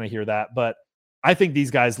episode to kind of hear that. But I think these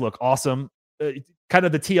guys look awesome. Kind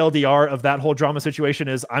of the TLDR of that whole drama situation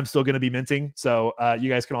is I'm still going to be minting. So you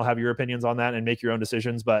guys can all have your opinions on that and make your own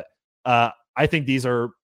decisions. But I think these are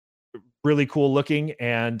really cool looking,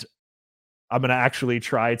 and I'm going to actually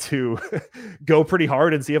try to go pretty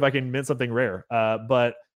hard and see if I can mint something rare.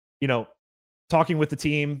 But, you know, talking with the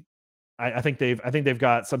team, I think they've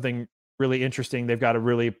got something really interesting. They've got a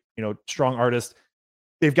really, strong artist.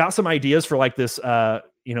 They've got some ideas for like this,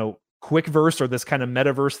 quick verse or this kind of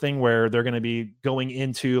metaverse thing where they're going to be going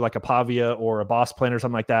into like a Pavia or a Boss Plan or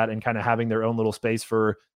something like that and kind of having their own little space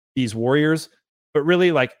for these warriors. But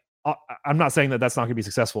really, like, I'm not saying that that's not going to be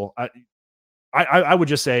successful. I would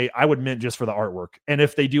just say I would mint just for the artwork. And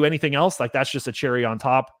if they do anything else, like that's just a cherry on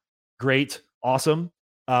top. Great, awesome.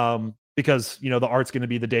 Because the art's going to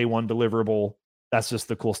be the day one deliverable. That's just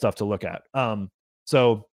the cool stuff to look at.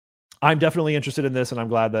 So I'm definitely interested in this, and I'm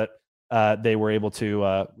glad that they were able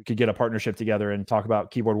to we could get a partnership together and talk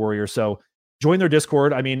about Keyboard Warriors. So join their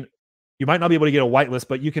Discord. I mean, you might not be able to get a whitelist,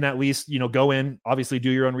 but you can at least go in, obviously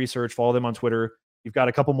do your own research, follow them on Twitter. You've got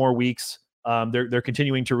a couple more weeks. They're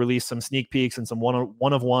continuing to release some sneak peeks and some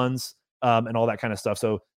one of ones and all that kind of stuff.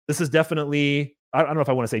 So this is definitely, I don't know if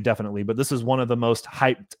I want to say definitely, but this is one of the most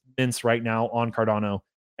hyped mints right now on Cardano.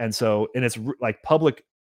 And it's like public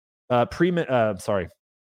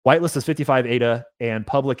whitelist is 55 ADA and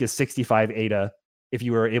public is 65 ADA if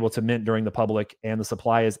you were able to mint during the public, and the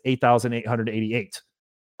supply is 8,888.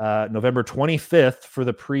 November 25th for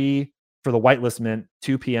the whitelist mint,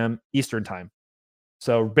 2 p.m. Eastern time.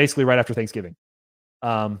 So basically right after Thanksgiving.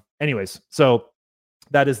 Anyways, so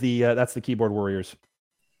that's the Keyboard Warriors.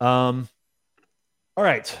 All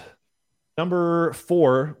right. Number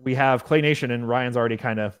 4, we have Clay Nation, and Ryan's already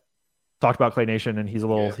kind of talked about Clay Nation, and he's a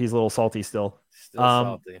little salty still. Still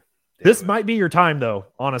salty. This might be your time though,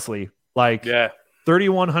 honestly. Like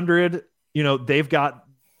 3,100,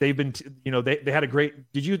 they had a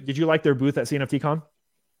great, did you like their booth at CNFT Con?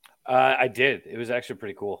 I did. It was actually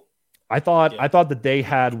pretty cool. I thought that they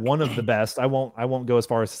had one of the best. I won't go as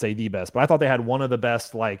far as to say the best, but I thought they had one of the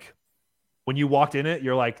best. Like when you walked in it,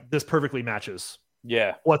 you're like, this perfectly matches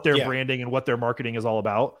what their branding and what their marketing is all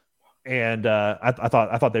about. And I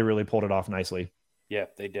thought they really pulled it off nicely. Yeah,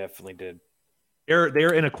 they definitely did.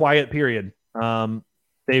 They're in a quiet period.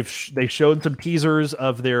 They've showed some teasers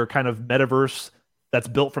of their kind of metaverse that's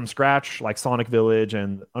built from scratch, like Sonic Village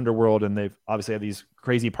and Underworld, and they've obviously had these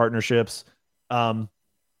crazy partnerships.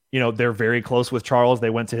 They're very close with Charles. They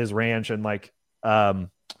went to his ranch, and like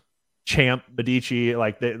Champ, Medici,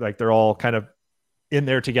 they're all kind of in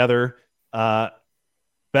there together.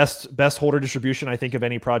 Best holder distribution, I think, of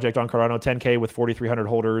any project on Cardano, 10K with 4,300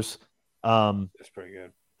 holders. That's pretty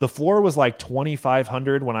good. The floor was like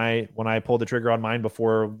 2,500 when I pulled the trigger on mine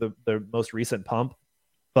before the most recent pump.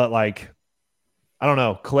 But like, I don't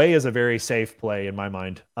know. Clay is a very safe play in my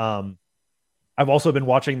mind. I've also been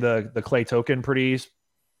watching the Clay token pretty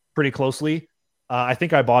closely. I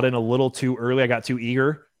think I bought in a little too early. I got too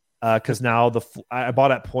eager because now I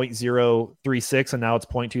bought at 0.036 and now it's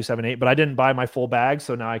 0.278, but I didn't buy my full bag.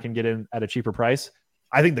 So now I can get in at a cheaper price.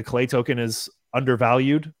 I think the Clay token is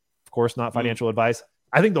undervalued. Of course, not financial advice.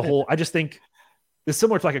 I think I just think it's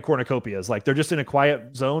similar to like a cornucopias. Like they're just in a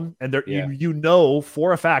quiet zone, and they're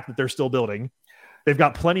for a fact that they're still building. They've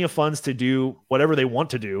got plenty of funds to do whatever they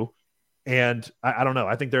want to do. And I don't know.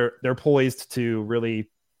 I think they're poised to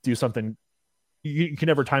really do something. You can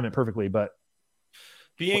never time it perfectly, but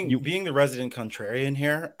being the resident contrarian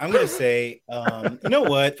here, I'm going to say, you know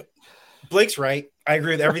what? Blake's right. I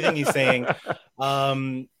agree with everything he's saying.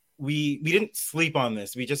 We didn't sleep on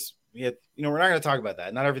this. We had, we're not going to talk about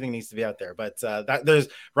that. Not everything needs to be out there, but there's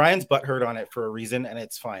Ryan's butthurt on it for a reason, and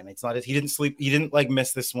it's fine. It's not. He didn't sleep. He didn't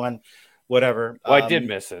miss this one. Whatever. Well, I did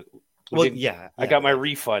miss it. I got my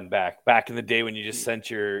refund back in the day when you just sent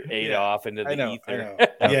your ADA off into the ether.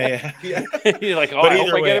 Yeah. You're like, I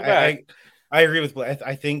hope I get it back. I agree with Blake.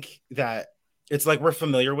 I think that it's like we're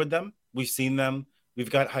familiar with them. We've seen them. We've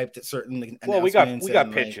got hyped at certain. Well, we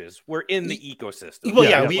got pitches. We're in the ecosystem.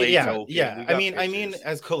 Well, I mean,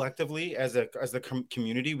 as collectively, as a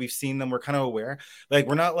community, we've seen them. We're kind of aware. Like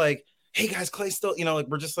we're not like, hey guys, Clay's still. Like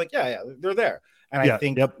we're just like, they're there. And I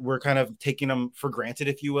think we're kind of taking them for granted,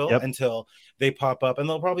 if you will, until they pop up, and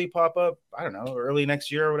they'll probably pop up, I don't know, early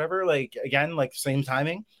next year or whatever. Like again, like same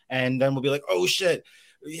timing, and then we'll be like, oh shit,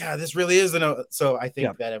 yeah, this really is. So I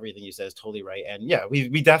think that everything you said is totally right, and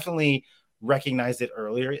we definitely recognized it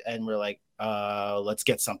earlier, and we're like, let's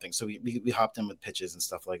get something. So we hopped in with pitches and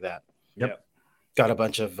stuff like that. Got a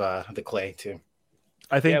bunch of the Clay too.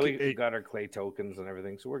 I think we got our Clay tokens and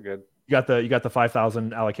everything, so we're good. You got the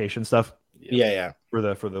 5,000 allocation stuff. For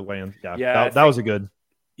the land. That was a good.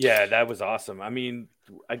 Yeah, that was awesome. I mean,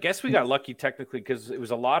 I guess we got lucky technically because it was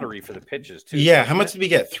a lottery for the pitches too. Yeah, how much did we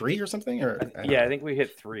get? 3 or something? I think we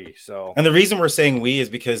hit 3. So, and the reason we're saying we is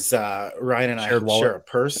because Ryan and I share a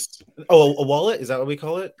purse. Oh, a wallet? Is that what we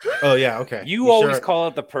call it? Oh yeah, okay. You always call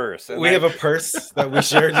it the purse. We have a purse that we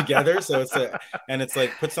share together, so it's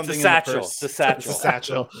like put something in the purse. It's a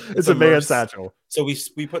satchel. It's a man's satchel. So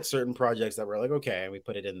we put certain projects that we're like okay, and we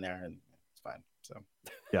put it in there, and it's fine. So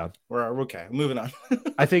we're okay. Moving on.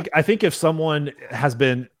 I think if someone has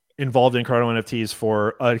been involved in Cardano NFTs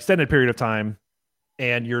for an extended period of time,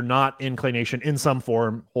 and you're not in Clay Nation in some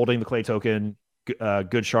form, holding the Clay token,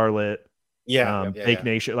 Good Charlotte, Fake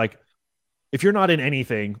Nation. Like, if you're not in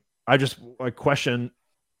anything, I just like question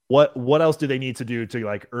what else do they need to do to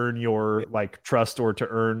like earn your like trust, or to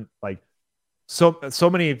earn like so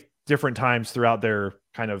many different times throughout their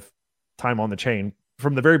kind of time on the chain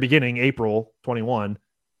from the very beginning, April 21,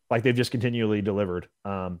 like they've just continually delivered.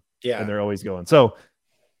 And they're always going. So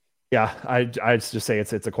yeah, I just say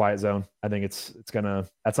it's a quiet zone. I think it's gonna,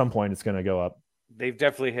 at some point it's gonna go up. They've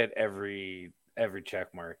definitely hit every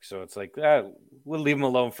check mark. So it's like, we'll leave them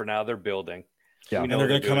alone for now. They're building. Yeah, and they're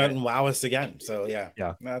gonna come out and wow us again. So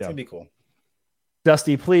that's gonna be cool.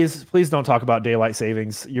 Dusty, please don't talk about daylight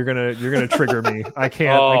savings. You're gonna trigger me. I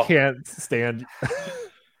can't stand.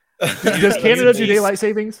 Does Canada do daylight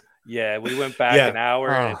savings? Yeah, we went back an hour,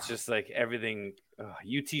 and it's just like everything.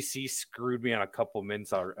 UTC screwed me on a couple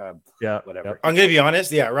minutes. Whatever. Yep. I'm gonna be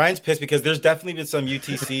honest. Yeah, Ryan's pissed because there's definitely been some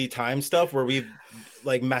UTC time stuff where we've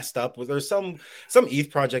like messed up. There's some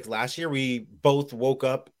ETH projects last year. We both woke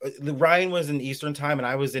up. Ryan was in Eastern time and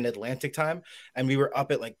I was in Atlantic time, and we were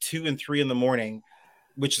up at like 2 and 3 in the morning,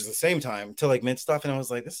 which is the same time, to like mint stuff. And I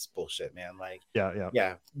was like, this is bullshit, man. Like,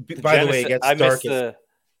 yeah. By the way, it gets dark.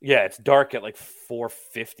 It's dark at like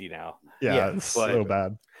 4:50 now. Yeah, it's so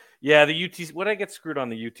bad. Yeah, the UTC. What I get screwed on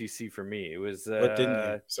the UTC for me? It was. What didn't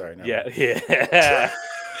you? Sorry. No. Yeah.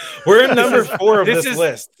 We're in number 4 of this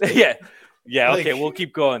list. Yeah. Okay, we'll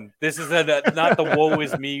keep going. This is not the woe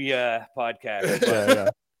is me podcast. Yeah.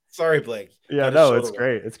 Sorry, Blake. Yeah, no, it's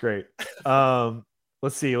great. It's great.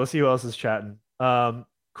 Let's see who else is chatting.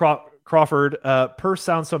 Crawford. Purse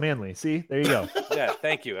sounds so manly. See, there you go. Yeah,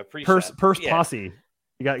 thank you. I appreciate Purse posse.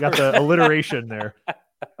 You got the alliteration there.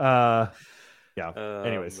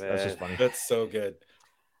 Anyways, that's just funny. That's so good.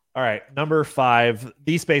 All right, number 5,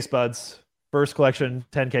 the Space Buds first collection,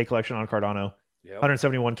 10K collection on Cardano,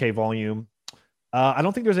 171K volume. I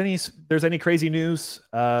don't think there's any crazy news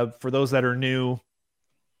for those that are new.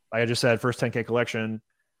 Like I just said, first 10K collection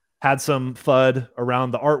had some FUD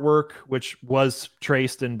around the artwork, which was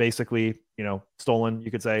traced and basically stolen.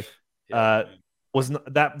 You could say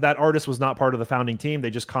that artist was not part of the founding team. They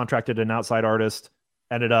just contracted an outside artist.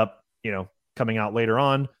 Ended up coming out later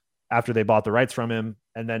on after they bought the rights from him.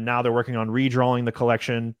 And then now they're working on redrawing the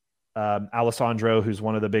collection. Alessandro, who's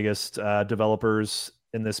one of the biggest developers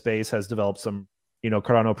in this space, has developed some,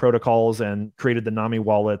 Cardano protocols and created the Nami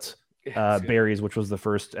wallet, Berries, which was the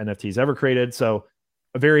first NFTs ever created. So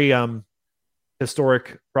a very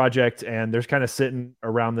historic project. And they're kind of sitting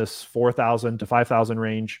around this 4,000 to 5,000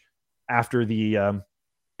 range after the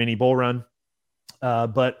mini bull run.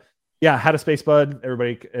 But yeah, had a Space Bud.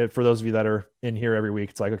 Everybody, for those of you that are in here every week,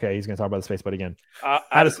 it's like, okay, he's going to talk about the Space Bud again.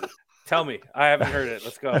 Tell me. I haven't heard it.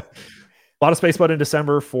 Let's go. Bought a Space Bud in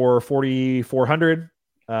December for 4,400.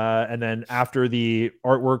 And then after the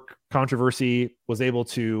artwork controversy, was able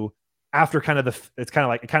to, after it kind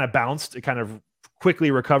of bounced. It kind of quickly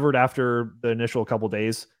recovered after the initial couple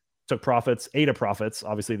days, took profits, ADA profits.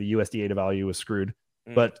 Obviously the USD ADA value was screwed,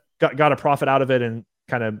 but got a profit out of it and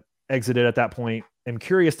kind of exited at that point. I'm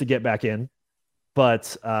curious to get back in,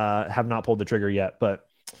 but have not pulled the trigger yet. But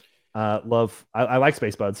I like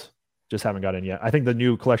Space Buds, just haven't got in yet. I think the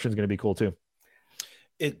new collection is going to be cool too.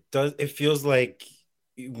 It does. It feels like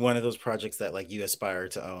one of those projects that like you aspire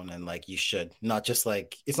to own, and like you should, not just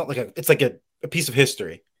like, it's not like it's like a piece of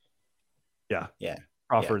history. Yeah.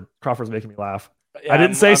 Crawford's making me laugh. Yeah, I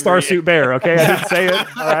didn't say Starsuit Bear, okay? I didn't say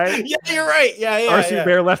it. All right. Yeah, you're right. Yeah. Starsuit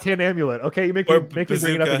Bear left hand amulet. Okay, you make me bring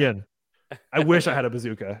it up again. I wish I had a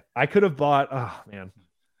bazooka. I could have bought. Oh man.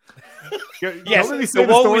 Yes, the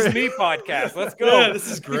Woe Is Me podcast. Let's go. Yeah,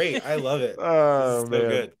 this is great. I love it. Oh man, so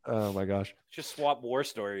good. Oh my gosh. Just swap war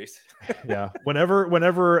stories. Yeah.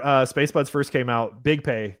 Whenever Space Buds first came out, Big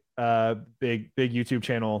Pay, big YouTube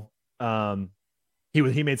channel.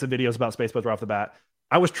 He made some videos about Space Buds right off the bat.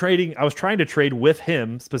 I was trying to trade with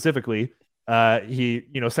him specifically. He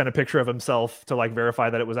sent a picture of himself to like verify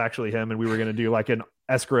that it was actually him, and we were going to do like an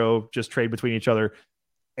escrow, just trade between each other.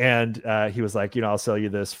 And he was like, I'll sell you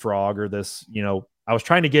this frog or this, I was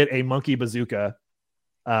trying to get a monkey bazooka,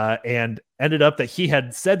 and ended up that he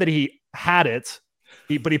had said that he had it,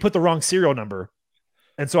 but he put the wrong serial number.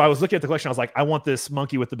 And so I was looking at the collection. I was like, I want this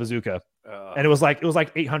monkey with the bazooka. And it was like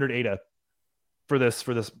 800 ADA for this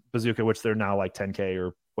bazooka, which they're now like 10K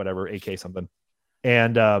or whatever, 8K something.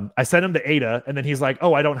 And I sent him the ADA, and then he's like,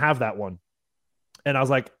 oh, I don't have that one. And I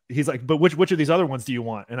was like, he's like, but which of these other ones do you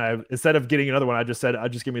want? And instead of getting another one, I just said,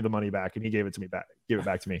 just give me the money back. And he gave it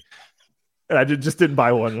back to me. And I just didn't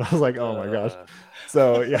buy one. And I was like, oh my gosh.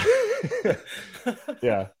 So yeah.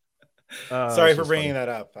 Yeah. Sorry for bringing that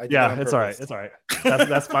up. It's all right. It's all right.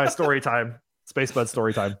 That's my story time. Space Bud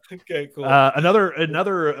story time. Okay, cool.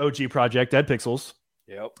 Another OG project, Dead Pixels.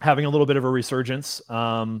 Yep. Having a little bit of a resurgence.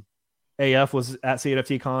 AF was at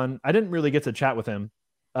CNFT Con. I didn't really get to chat with him,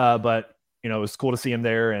 but it was cool to see him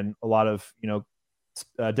there, and a lot of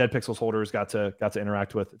Dead Pixels holders got to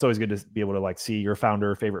interact with. It's always good to be able to like see your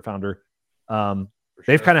favorite founder.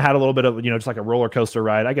 They've kind of had a little bit of just like a roller coaster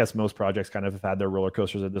ride. I guess most projects kind of have had their roller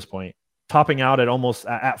coasters at this point, topping out at almost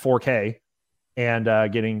at 4K,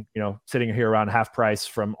 and getting sitting here around half price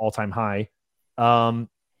from all time high.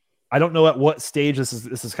 I don't know at what stage this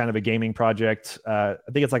is kind of a gaming project. I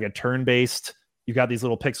think it's like a turn-based. You've got these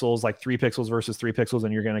little pixels, like 3 pixels versus 3 pixels,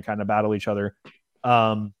 and you're going to kind of battle each other.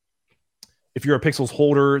 If you're a pixels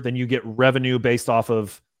holder, then you get revenue based off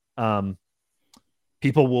of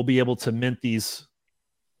people will be able to mint these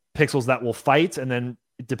pixels that will fight, and then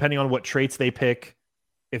depending on what traits they pick,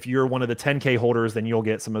 if you're one of the 10K holders, then you'll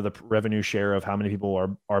get some of the revenue share of how many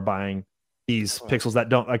people are buying these pixels that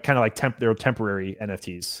don't kind of like they're temporary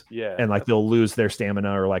NFTs. Yeah. And like they'll lose their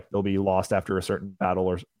stamina, or like they'll be lost after a certain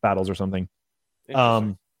battles or something.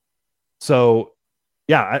 So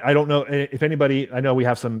yeah, I don't know if anybody, I know we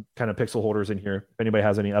have some kind of pixel holders in here. If anybody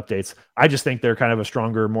has any updates, I just think they're kind of a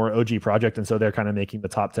stronger, more OG project. And so they're kind of making the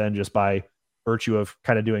top 10 just by virtue of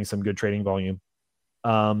kind of doing some good trading volume.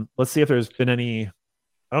 Let's see if there's been any,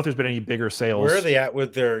 I don't know if there's been any bigger sales. Where are they at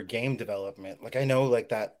with their game development? Like, I know like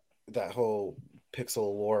that whole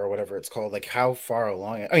pixel war or whatever it's called, like how far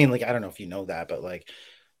along? I mean, like, I don't know if you know that, but like,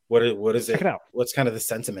 what is it? Check it out. What's kind of the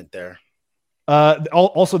sentiment there?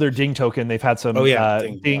 Also their ding token, they've had some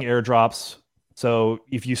ding airdrops. So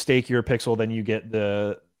if you stake your pixel, then you get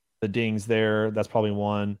the dings there. That's probably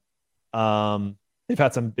one. They've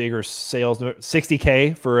had some bigger sales,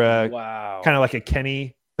 60K for a kind of like a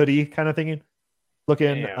Kenny hoodie kind of thing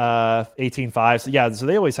looking. 18.5. So yeah, so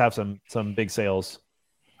they always have some big sales.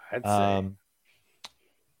 I'd say.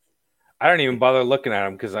 I don't even bother looking at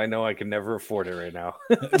them because I know I can never afford it right now.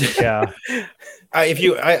 Yeah. I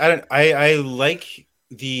like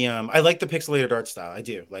the pixelated art style. I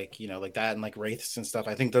do like that, and like wraiths and stuff.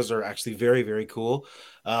 I think those are actually very, very cool.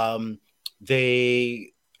 I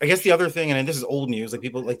guess the other thing, and this is old news, like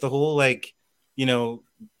people like the whole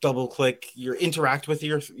double click, interact with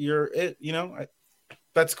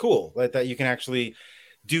that's cool. Like that you can actually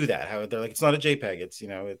do that. How they're like, it's not a JPEG,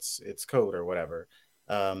 it's code or whatever.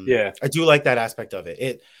 I do like that aspect of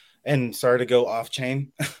it. And sorry to go off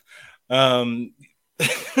chain. Brian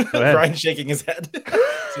shaking his head.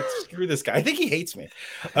 Screw this guy. I think he hates me.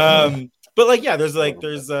 But like, yeah, there's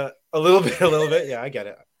a little bit. Yeah, I get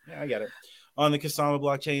it. On the Kusama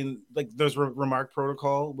blockchain, like there's Remark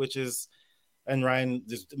protocol, which is, and Ryan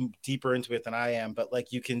is deeper into it than I am, but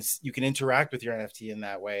like you can interact with your NFT in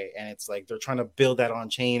that way. And it's like, they're trying to build that on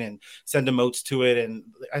chain and send emotes to it. And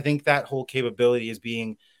I think that whole capability is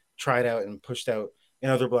being tried out and pushed out in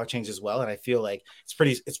other blockchains as well. And I feel like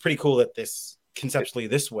it's pretty cool that this conceptually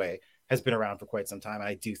this way has been around for quite some time.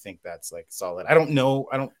 I do think that's like solid. I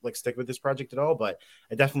don't like stick with this project at all, but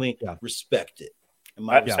I definitely respect it.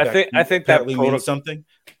 I think that means something.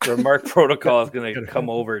 The Remark protocol is going to come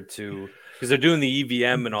over to, because they're doing the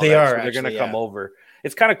EVM and all they're going to come over.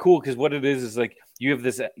 It's kind of cool because what it is like you have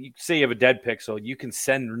this. You say you have a dead pixel, you can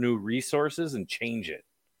send new resources and change it.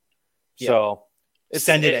 Yeah. So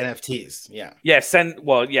send it NFTs. Yeah.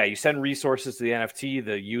 You send resources to the NFT.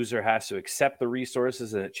 The user has to accept the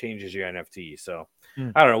resources, and it changes your NFT. So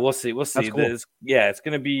I don't know. We'll see. Cool. It's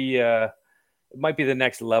going to be. It might be the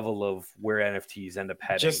next level of where NFTs end up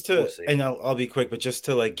heading. And I'll be quick, but just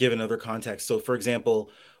to like give another context. So, for example,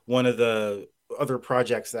 one of the other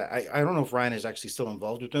projects that I don't know if Ryan is actually still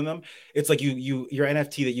involved within them. It's like your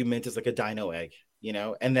NFT that you mint is like a dino egg,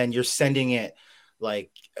 and then you're sending it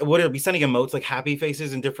like what are we sending emotes like happy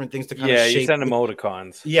faces and different things to kind of shape. You send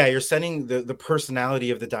emoticons. Yeah, you're sending the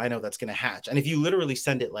personality of the dino that's going to hatch. And if you literally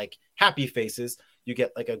send it like happy faces, you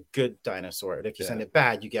get like a good dinosaur. And if you send it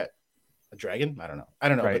bad, you get a dragon. I don't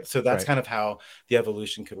know. Right, but so that's kind of how the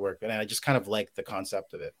evolution could work. And I just kind of like the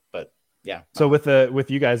concept of it. But yeah. So with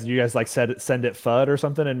you guys, do you guys like send it FUD or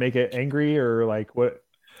something and make it angry, or like what?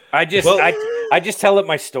 I just tell it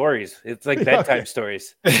my stories. It's like bedtime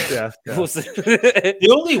stories. Yeah.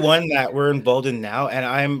 The only one that we're involved in now,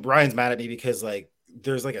 and Ryan's mad at me because like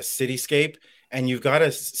there's like a cityscape and you've got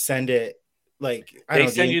to send it. Like they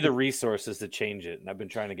send you the resources to change it, and I've been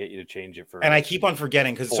trying to get you to change it and I keep on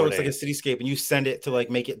forgetting because it's like a cityscape, and you send it to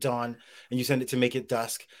like make it dawn, and you send it to make it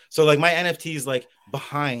dusk. So like my NFT is like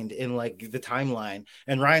behind in like the timeline,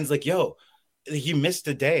 and Ryan's like, "Yo, you missed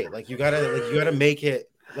a day. Like you gotta make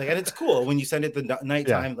it like." And it's cool when you send it the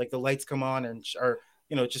nighttime, like the lights come on and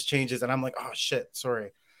it just changes, and I'm like, "Oh shit,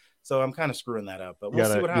 sorry." So I'm kind of screwing that up, but we'll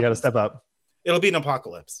see what happens. You got to step up. It'll be an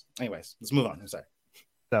apocalypse. Anyways, let's move on. I'm sorry.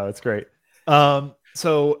 No, it's great.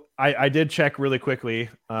 So I did check really quickly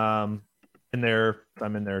I'm in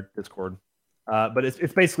their Discord. But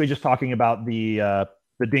it's basically just talking about the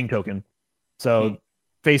Ding token. So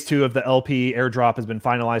phase 2 of the LP airdrop has been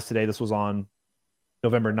finalized today. This was on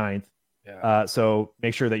November 9th. Yeah. So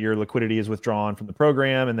make sure that your liquidity is withdrawn from the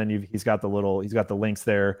program, and then he's got the links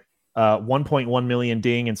there. 1.1 million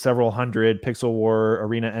Ding and several hundred Pixel War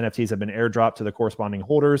Arena NFTs have been airdropped to the corresponding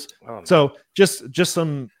holders. So just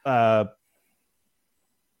some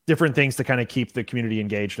different things to kind of keep the community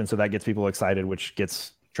engaged, and so that gets people excited, which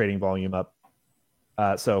gets trading volume up.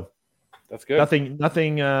 So that's good.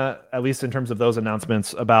 Nothing. At least in terms of those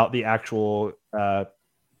announcements about the actual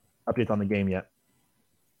updates on the game yet.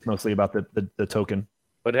 Mostly about the token.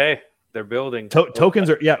 But hey, they're building. Tokens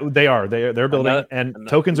are they're building, and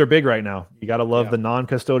tokens are big right now. You got to love the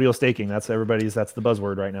non-custodial staking. That's the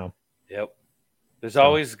buzzword right now. Yep. There's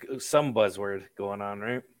always some buzzword going on,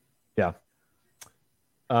 right? Yeah.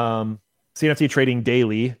 CNFT trading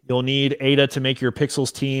daily. You'll need ADA to make your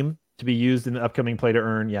Pixels team to be used in the upcoming play to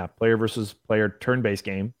earn. Yeah, player versus player turn-based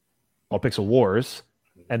game, called Pixel Wars.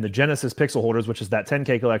 And the Genesis Pixel holders, which is that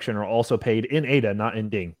 10K collection, are also paid in ADA, not in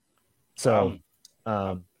Ding. So,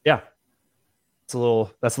 yeah, that's a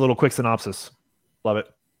little quick synopsis. Love it.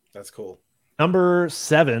 That's cool. Number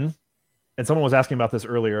 7, and someone was asking about this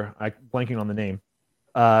earlier. I'm blanking on the name.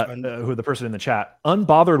 Who the person in the chat?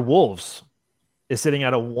 Unbothered Wolves is sitting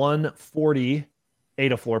at a 140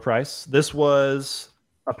 ADA floor price. This was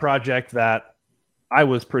a project that I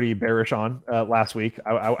was pretty bearish on last week.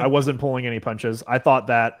 I wasn't pulling any punches. I thought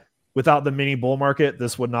that without the mini bull market,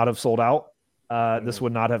 this would not have sold out. This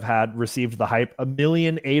would not have received the hype. 1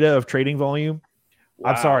 million ADA of trading volume.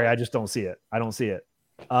 Wow. I'm sorry, I just don't see it. I don't see it.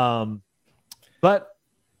 But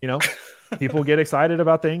people get excited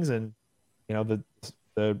about things, and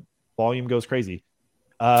the volume goes crazy.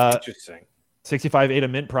 Interesting. 65 ADA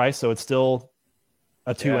mint price, so it's still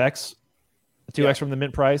a 2x, from the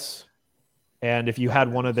mint price. And if you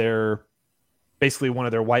had one of their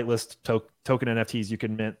whitelist token NFTs, you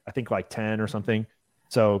can mint, I think, like 10 or something.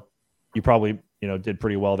 So you probably, did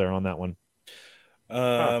pretty well there on that one.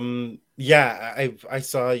 Yeah, I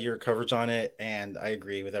saw your coverage on it, and I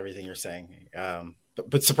agree with everything you're saying.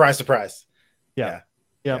 But surprise. Yeah.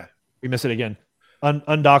 We miss it again.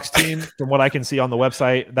 Undocs team, from what I can see on the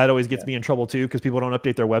website, that always gets me in trouble too, because people don't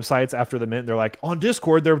update their websites after the mint. They're like, on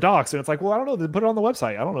Discord, they're docs, and it's like, well, I don't know. They put it on the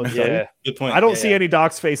website. I don't know. Yeah, good point. I don't see any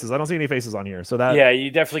docs faces. I don't see any faces on here. So that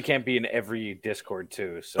you definitely can't be in every Discord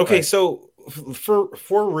too. So okay, so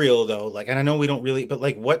for real though, like, and I know we don't really, but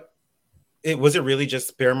like, was it really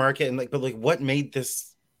just bear market, and but what made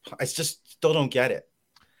this? I just still don't get it,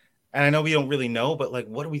 and I know we don't really know, but like,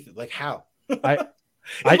 what do we like? How?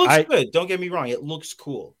 It looks good. Don't get me wrong. It looks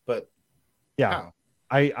cool, but how?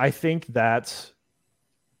 I think that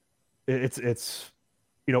it's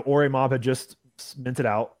Ore Mob had just minted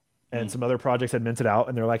out, and some other projects had minted out,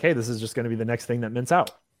 and they're like, hey, this is just going to be the next thing that mints out.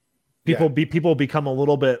 People become a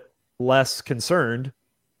little bit less concerned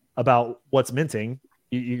about what's minting.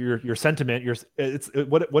 Your sentiment.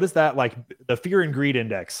 What is that, like the fear and greed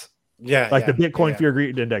index? Yeah, like the Bitcoin fear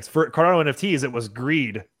greed index for Cardano NFTs. It was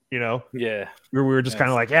greed. We were just kind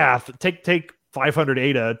of like, take 500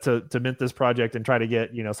 ADA to mint this project and try to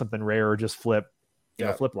get something rare, or just flip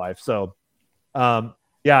flip life. So I've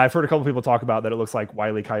heard a couple people talk about that. It looks like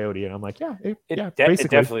Wile E. Coyote, and I'm like, it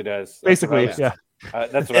definitely does. Basically, that's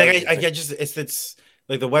what it's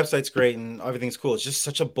like, the website's great and everything's cool. It's just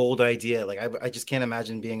such a bold idea. Like, I just can't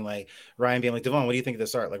imagine being like Ryan being like, Devon, what do you think of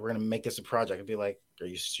this art? Like, we're gonna make this a project. I'd be like, are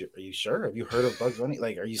you sure? Have you heard of Bugs Bunny?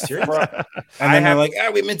 Like, are you serious? And then they're like,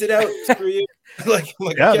 we minted out. Screw you. like,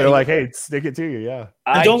 they're like, hey, stick it to you. Yeah.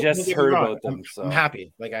 I just heard about them. So I'm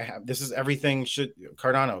happy. Like, this is everything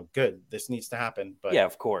Cardano. Good. This needs to happen. But yeah,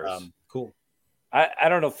 of course. Cool. I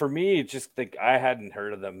don't know. For me, it's just like I hadn't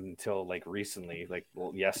heard of them until like recently,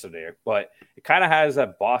 yesterday. But it kind of has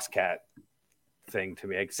a Boss Cat thing to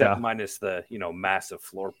me, except minus the massive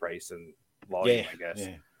floor price and volume, I guess.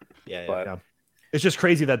 Yeah. It's just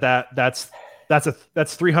crazy that's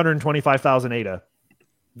 325,000 ADA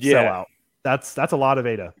sellout. That's a lot of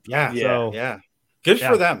ADA. Yeah. So, yeah. Good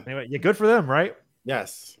for them. Anyway, good for them, right?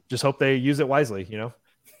 Yes. Just hope they use it wisely.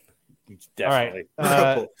 Definitely. All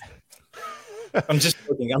right. I'm just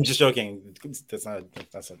joking. That's not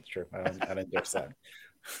true. I didn't guess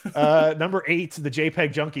that. Number 8, the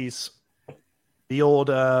JPEG Junkies, the old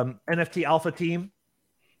NFT Alpha team.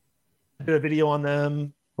 I did a video on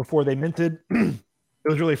them before they minted. It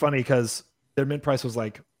was really funny because their mint price was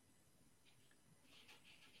like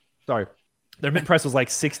sorry, their mint price was like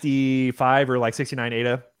 65 or like 69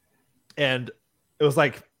 ADA. And it was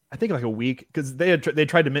like, I think like a week, because they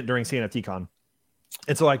tried to mint during CNFT con.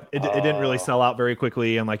 And so like it didn't really sell out very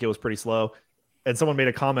quickly, and like it was pretty slow. And someone made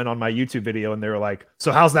a comment on my YouTube video and they were like,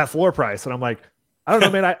 so how's that floor price? And I'm like, I don't know,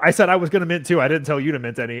 man. I said I was going to mint too. I didn't tell you to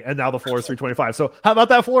mint any. And now the floor is 325. So how about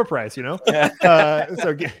that floor price, you know?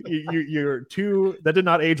 So you're too, that did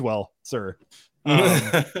not age well, sir.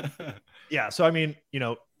 Yeah. So, I mean, you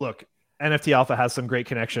know, look, NFT Alpha has some great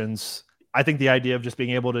connections. I think the idea of just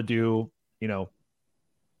being able to do, you know,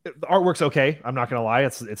 the artwork's okay. I'm not going to lie.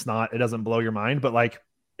 It's not, it doesn't blow your mind, but like,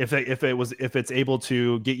 if it's able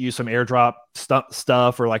to get you some airdrop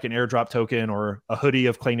stuff, or like an airdrop token, or a hoodie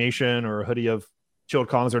of Clay Nation, or a hoodie of Chilled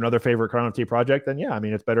Kongs, or another favorite NFT project, then yeah, I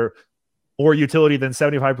mean, it's better, more utility than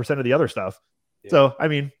 75% of the other stuff. Yeah. So, I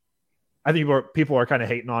mean, I think people are kind of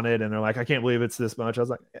hating on it, and they're like, I can't believe it's this much. I was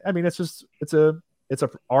like, I mean, it's a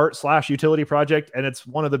art / utility project, and it's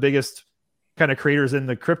one of the biggest kind of creators in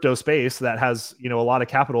the crypto space that has, you know, a lot of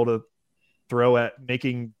capital to throw at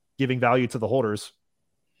giving value to the holders.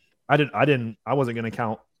 I wasn't going to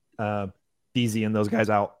count DZ and those guys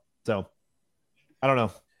out. So I don't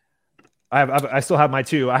know. I still have my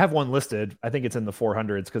 2. I have one listed. I think it's in the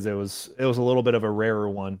 400s because it was a little bit of a rarer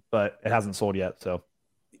one, but it hasn't sold yet. So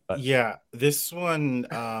yeah, this one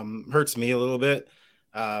hurts me a little bit.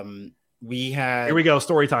 Here we go.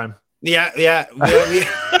 Story time. Yeah.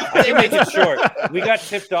 I think make it short. We got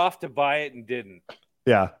tipped off to buy it and didn't.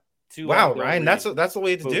 Yeah. Wow, Ryan, that's the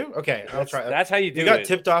way to do. Okay, I'll try. That's how you do it. We got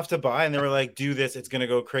tipped off to buy, and they were like, "Do this, it's gonna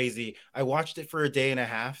go crazy." I watched it for a day and a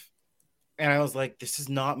half, and I was like, "This is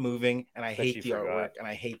not moving," and I hate the artwork, and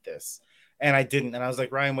I hate this, and I didn't. And I was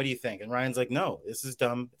like, "Ryan, what do you think?" And Ryan's like, "No, this is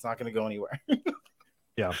dumb. It's not gonna go anywhere."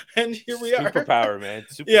 Yeah, and here we are. Superpower, man.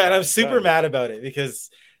 Yeah, and I'm super mad about it because,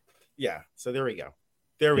 yeah. So there we go.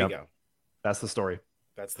 There we go. That's the story.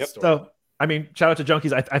 That's the story. So, I mean, shout out to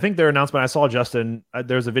Junkies. I think their announcement, I saw Justin,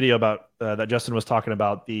 there's a video about that Justin was talking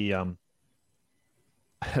about the, and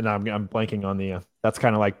I'm blanking on the, that's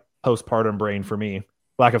kind of like postpartum brain for me,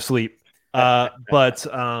 lack of sleep. But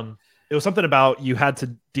it was something about you had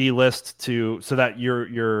to delist so that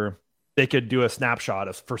they could do a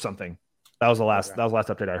snapshot for something. That was the last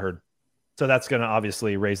update I heard. So that's going to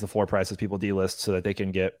obviously raise the floor price as people delist so that they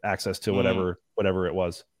can get access to whatever it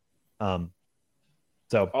was.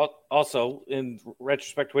 So also in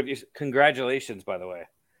retrospect, congratulations, by the way,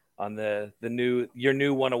 on your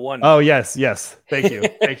new 101. Oh yes. Thank you.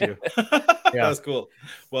 Yeah, that was cool.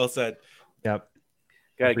 Well said. Yep.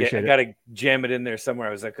 Gotta jam it in there somewhere.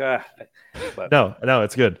 I was like, but no,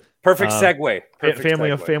 it's good. Perfect segue.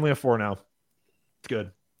 Family of 4 now. It's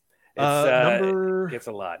good. It gets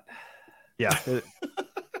a lot. Yeah.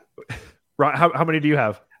 How many do you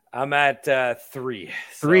have? I'm at 3.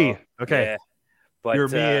 3. Okay. Yeah, but you're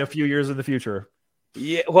me a few years in the future.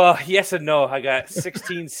 Yeah. Well, yes and no. I got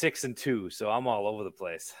 16, 6, and 2. So I'm all over the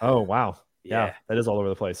place. Oh, wow. Yeah. That is all over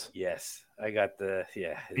the place. Yes. I got and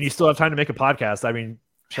you still have time to make a podcast. I mean,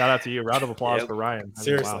 shout out to you. Round of applause for Ryan.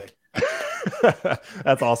 Seriously. Wow.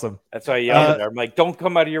 That's awesome. That's why I yelled at her. I'm like, don't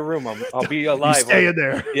come out of your room. I'll be alive. You stay in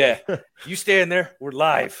there. Yeah. You stay in there. We're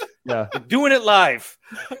live. Yeah. We're doing it live.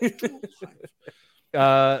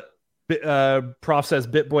 Prof says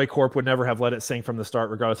BitBoy Corp would never have let it sink from the start,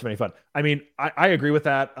 regardless of any fun. I mean, I agree with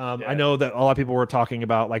that. I know that a lot of people were talking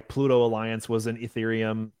about like Pluto Alliance was an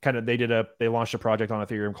Ethereum kind of. They launched a project on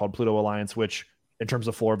Ethereum called Pluto Alliance, which in terms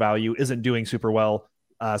of floor value isn't doing super well.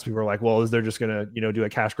 So people were like, well, is they're just gonna do a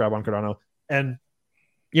cash grab on Cardano? And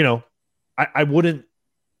I wouldn't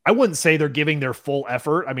say they're giving their full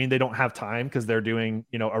effort. I mean, they don't have time because they're doing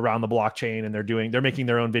around the blockchain, and they're making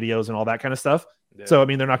their own videos and all that kind of stuff. Yeah. So, I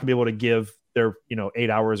mean, they're not gonna be able to give their, 8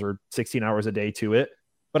 hours or 16 hours a day to it.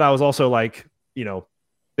 But I was also like,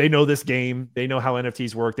 they know this game, they know how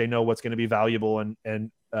NFTs work, they know what's going to be valuable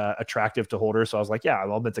and attractive to holders. So I was like, yeah,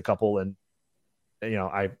 I'll mint a couple. And,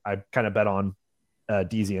 I kind of bet on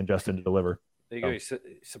DZ and Justin to deliver. There you go. You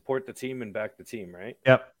support the team and back the team, right?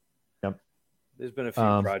 Yep. There's been a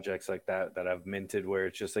few projects like that I've minted where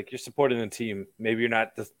it's just like you're supporting the team. Maybe you're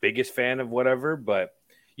not the biggest fan of whatever, but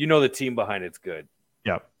the team behind it's good.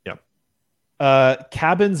 Yep.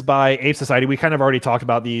 Cabins by Ape Society. We kind of already talked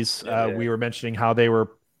about these. We were mentioning how they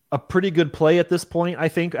were a pretty good play at this point, I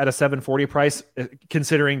think, at a 740 price,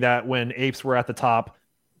 considering that when apes were at the top,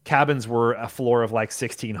 cabins were a floor of like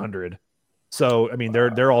 1,600. So, I mean,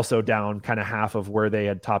 they're also down kind of half of where they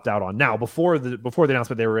had topped out on. Now, before the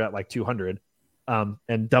announcement, they were at like 200.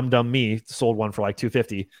 And dumb me sold one for like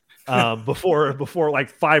 250 before like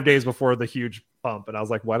 5 days before the huge pump. And I was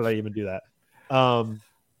like, why did I even do that?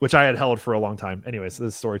 which I had held for a long time. Anyways,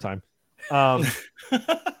 this is story time. But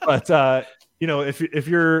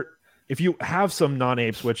if you have some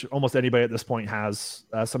non-apes, which almost anybody at this point has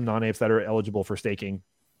some non-apes that are eligible for staking,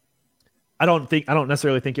 I don't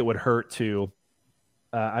necessarily think it would hurt to.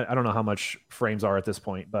 I don't know how much frames are at this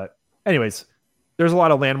point, but anyways, there's a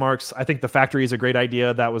lot of landmarks. I think the factory is a great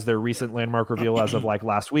idea. That was their recent landmark reveal as of like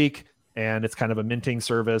last week. And it's kind of a minting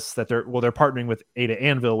service that they're partnering with Ada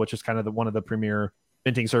Anvil, which is kind of one of the premier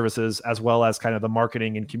minting services, as well as kind of the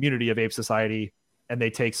marketing and community of Ape Society. And they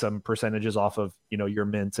take some percentages off of, your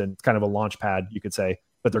mint, and it's kind of a launch pad, you could say,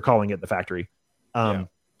 but they're calling it the factory. And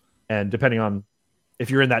depending on if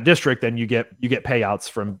you're in that district, then you get payouts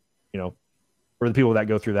from, for the people that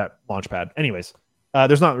go through that launch pad. Anyways,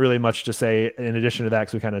 there's not really much to say in addition to that,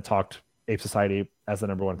 because we kind of talked Ape Society as the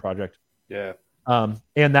number one project. Yeah.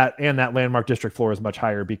 And that landmark district floor is much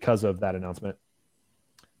higher because of that announcement.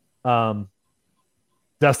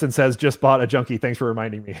 Dustin says, just bought a junkie. Thanks for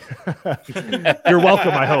reminding me. You're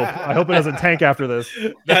welcome. I hope it doesn't tank after this.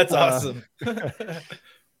 That's awesome.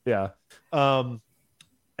 Yeah.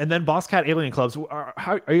 And then Boss Cat Alien Clubs.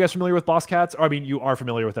 Are you guys familiar with Boss Cats? Or, I mean, you are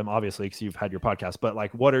familiar with them, obviously, because you've had your podcast. But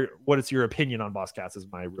like, what is your opinion on Boss Cats? Is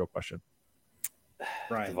my real question.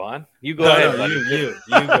 Right, Devon, you go ahead. No, you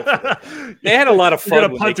go. They had a lot of fun. You're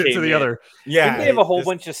gonna punt it to the other. Yeah, didn't they have a whole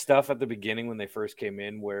bunch of stuff at the beginning when they first came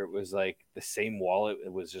in, where it was like the same wallet.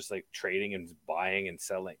 It was just like trading and buying and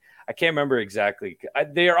selling. I can't remember exactly.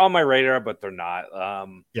 They are on my radar, but they're not.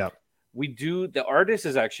 Yeah. We do. The artist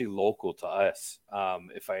is actually local to us.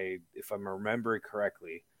 If I'm remembering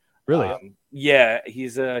correctly. Really? Yeah,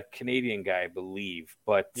 he's a Canadian guy, I believe.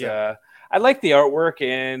 But I like the artwork,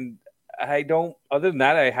 and I don't. Other than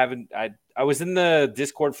that, I haven't. I was in the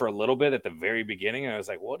Discord for a little bit at the very beginning, and I was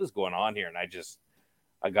like, "What is going on here?" And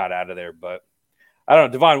I got out of there. But I don't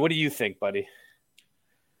know, Devon. What do you think, buddy?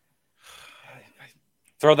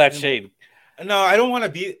 Throw that shade. No, I don't want to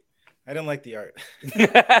be. I don't like the art.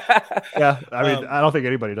 Yeah, I mean, I don't think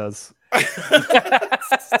anybody does.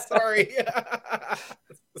 Sorry.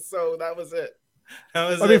 So that was it.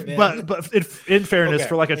 But in fairness,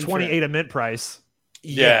 for like a 28 a mint price,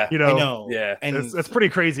 I know. Yeah, and it's pretty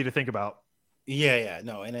crazy to think about.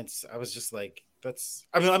 No, and I was just like,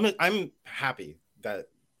 I'm happy that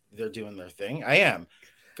they're doing their thing. I am.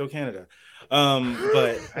 Go Canada.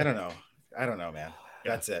 But I don't know, man.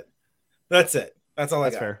 That's it. That's all I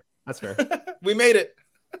got. Fair. That's fair. We made it.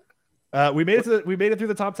 We made it through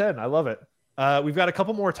the top 10. I love it. We've got a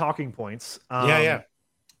couple more talking points. One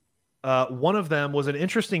of them was an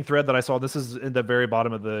interesting thread that I saw. This is in the very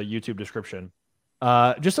bottom of the YouTube description.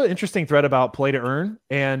 Just an interesting thread about play to earn,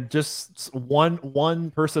 and just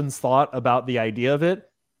one person's thought about the idea of it.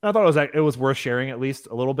 And I thought it was worth sharing at least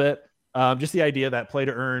a little bit. Just the idea that play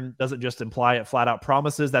to earn doesn't just imply, it flat out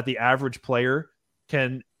promises that the average player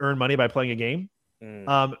can earn money by playing a game.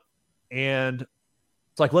 And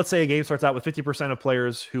it's like, let's say a game starts out with 50% of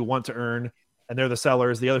players who want to earn, and they're the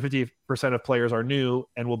sellers. The other 50% of players are new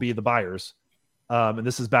and will be the buyers. And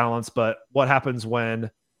this is balanced. But what happens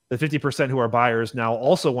when the 50% who are buyers now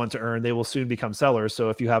also want to earn? They will soon become sellers. So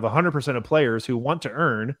if you have 100% of players who want to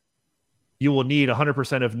earn, you will need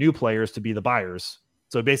 100% of new players to be the buyers.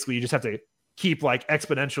 So basically, you just have to keep like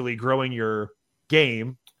exponentially growing your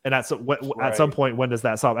game. And at some point, when does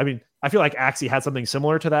that stop? I mean, I feel like Axie had something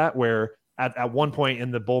similar to that, where at one point in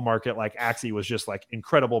the bull market, like Axie was just like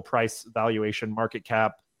incredible price valuation, market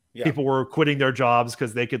cap. Yeah. People were quitting their jobs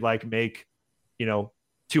because they could like make,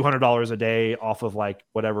 $200 a day off of like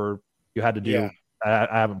whatever you had to do. Yeah.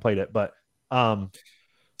 I haven't played it, but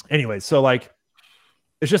anyway, so like,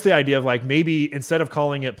 it's just the idea of like, maybe instead of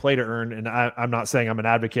calling it play to earn, and I'm not saying I'm an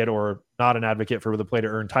advocate or not an advocate for the play to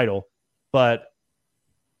earn title, but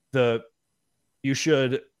the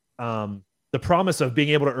promise of being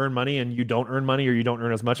able to earn money and you don't earn money, or you don't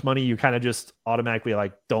earn as much money, you kind of just automatically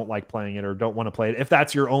like don't like playing it or don't want to play it. If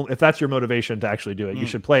that's your motivation to actually do it, you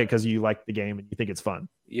should play it because you like the game and you think it's fun.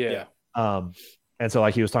 Yeah. And so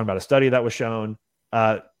like he was talking about a study that was shown,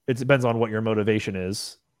 it depends on what your motivation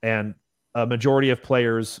is. And a majority of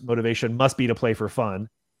players' motivation must be to play for fun.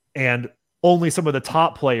 And only some of the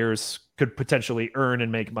top players could potentially earn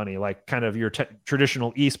and make money, like kind of your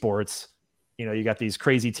traditional esports. You got these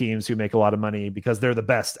crazy teams who make a lot of money because they're the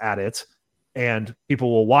best at it, and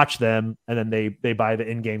people will watch them, and then they buy the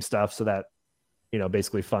in-game stuff so that,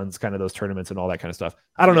 basically funds kind of those tournaments and all that kind of stuff.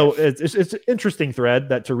 I don't know. It's an interesting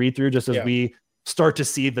thread to read through, just as we start to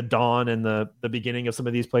see the dawn and the beginning of some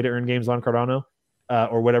of these play to earn games on Cardano,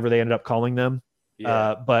 or whatever they ended up calling them.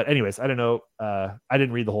 Yeah. But anyways, I don't know. I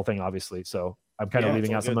didn't read the whole thing, obviously, so I'm kind of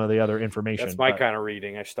leaving out some of the other information. That's my kind of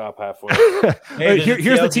reading. I stop halfway.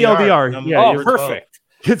 Here's the TLDR. Oh, perfect.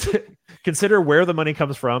 Consider where the money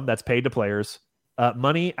comes from that's paid to players.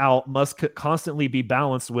 Money out must constantly be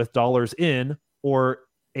balanced with dollars in, or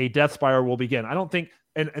a death spiral will begin. I don't think,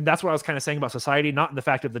 and that's what I was kind of saying about society, not in the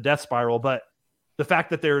fact of the death spiral, but the fact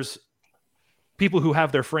that there's people who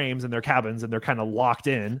have their frames and their cabins and they're kind of locked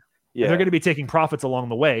in, and they're going to be taking profits along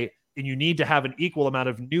the way. And you need to have an equal amount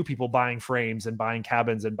of new people buying frames and buying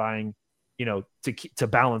cabins and buying, to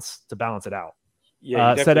balance it out.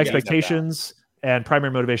 Yeah, set expectations, and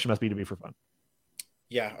primary motivation must be to be for fun.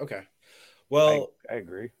 Yeah. Okay. Well, I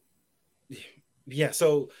agree. Yeah.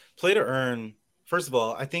 So play to earn. First of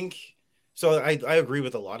all, I think so. I agree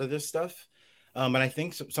with a lot of this stuff. And I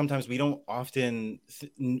think sometimes we don't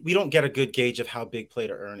get a good gauge of how big play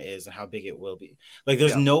to earn is and how big it will be. Like,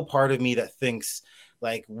 there's no part of me that thinks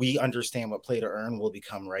like we understand what play to earn will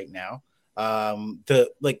become right now.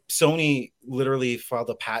 Sony literally filed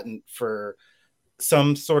a patent for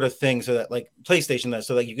some sort of thing so that like PlayStation,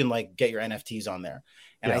 so that you can like get your NFTs on there.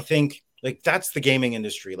 And I think like that's the gaming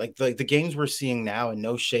industry. Like the games we're seeing now, and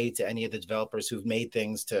no shade to any of the developers who've made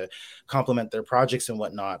things to complement their projects and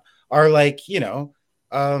whatnot, are like,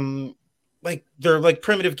 like they're like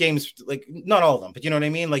primitive games, like not all of them, but you know what I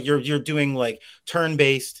mean? Like you're doing like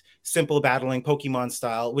turn-based, simple battling Pokemon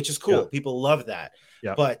style, which is cool. Yeah. People love that.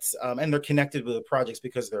 Yeah. But and they're connected with the projects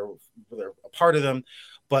because they're a part of them.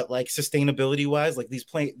 But like sustainability wise, like these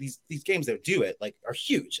games that do it like are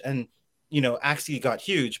huge. And Axie got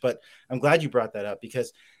huge, but I'm glad you brought that up,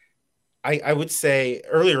 because I would say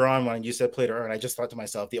earlier on when you said play to earn, I just thought to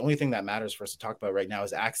myself, the only thing that matters for us to talk about right now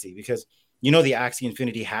is Axie, because the Axie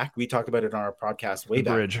Infinity hack, we talked about it on our podcast way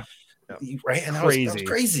back. Bridge. Yeah. Right. And that was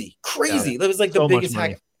crazy. Yeah. That was like the biggest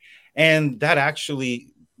hack. And that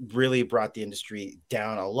actually really brought the industry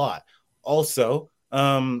down a lot. Also,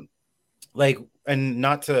 and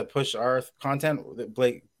not to push our content,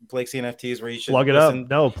 Blake CNFTs, where you should plug it listen. up.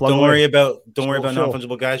 No, plug don't worry about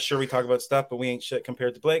non-fungible guys. Sure, we talk about stuff, but we ain't shit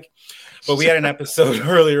compared to Blake. But we had an episode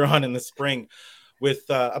earlier on in the spring with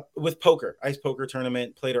poker, ice poker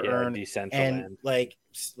tournament, play to earn, and like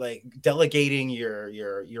delegating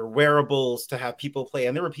your wearables to have people play.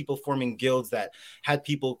 And there were people forming guilds that had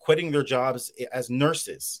people quitting their jobs as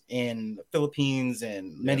nurses in the Philippines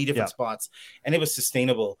and many different spots, and it was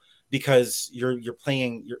sustainable because you're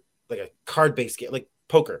playing like a card-based game, like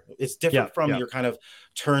poker. It's different from your kind of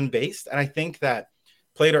turn-based, and I think that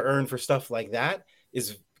play to earn for stuff like that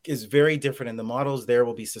is very different, and the models there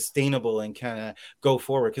will be sustainable and kind of go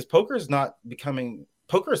forward, because poker is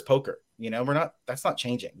poker. That's not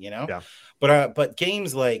changing, but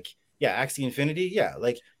games like Axie Infinity,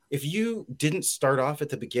 like if you didn't start off at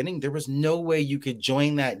the beginning, there was no way you could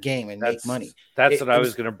join that game and make money. That's what I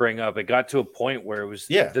was going to bring up. It got to a point where it was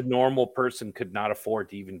the normal person could not afford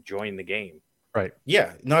to even join the game. Right.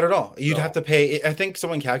 Yeah, not at all. You'd have to pay. I think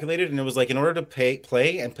someone calculated, and it was like, in order to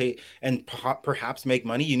play and perhaps make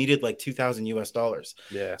money, you needed like $2,000 US.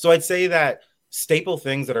 Yeah. So I'd say that staple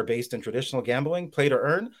things that are based in traditional gambling, play to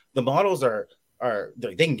earn, the models are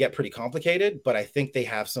they can get pretty complicated, but I think they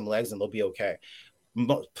have some legs and they'll be okay.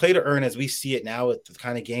 Play to earn, as we see it now with the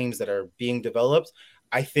kind of games that are being developed,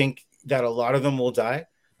 I think that a lot of them will die.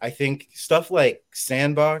 I think stuff like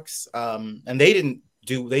Sandbox, and they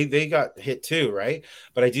got hit too, right?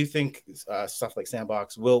 But I do think stuff like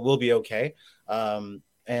Sandbox will be okay. And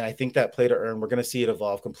I think that play to earn, we're going to see it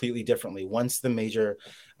evolve completely differently once the major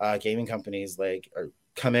gaming companies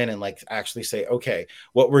come in and like actually say, okay,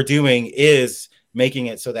 what we're doing is making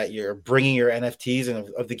it so that you're bringing your NFTs and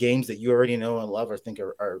of the games that you already know and love or think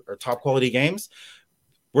are top quality games.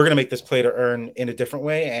 We're going to make this play to earn in a different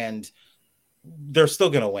way, and they're still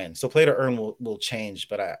going to win. So play to earn will change,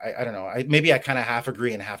 but I don't know. Maybe I kind of half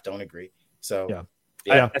agree and half don't agree. So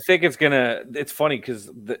I think it's funny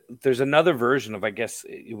because there's another version of, I guess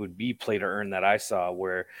it would be play to earn, that I saw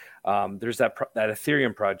where there's that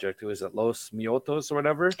Ethereum project. It was at Los Miotos or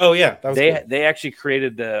whatever. Oh yeah, that was cool. They actually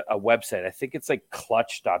created a website. I think it's like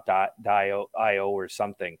clutch.io or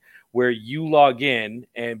something, where you log in,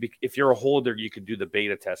 and if you're a holder, you could do the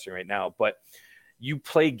beta testing right now. But you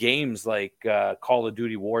play games like Call of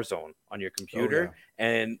Duty Warzone on your computer,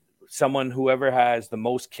 and whoever has the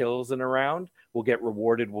most kills in a round will get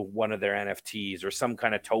rewarded with one of their NFTs or some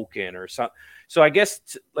kind of token or something. So I guess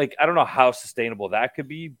I don't know how sustainable that could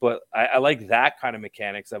be, but I like that kind of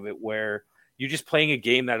mechanics of it, where you're just playing a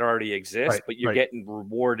game that already exists, but you're getting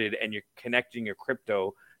rewarded and you're connecting your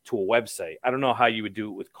crypto to a website. I don't know how you would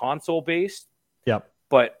do it with console based. Yep.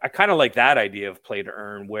 But I kind of like that idea of play to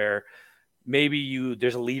earn, where maybe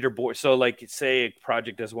there's a leaderboard. So like say a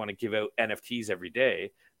project doesn't want to give out NFTs every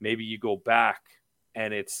day. Maybe you go back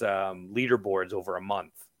and it's leaderboards over a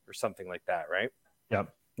month or something like that, right?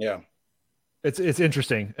 Yep. Yeah. It's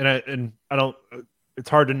interesting, and I don't.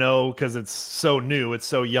 It's hard to know because it's so new, it's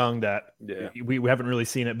so young that we haven't really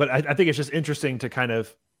seen it. But I think it's just interesting to kind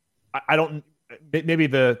of. I don't. Maybe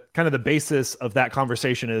the kind of the basis of that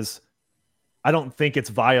conversation is, I don't think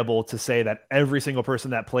it's viable to say that every single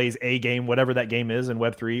person that plays a game, whatever that game is in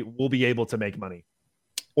Web3, will be able to make money,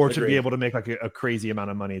 or to be able to make like a crazy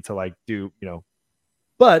amount of money to like do, you know.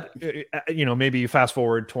 But, you know, maybe you fast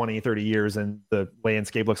forward 20, 30 years and the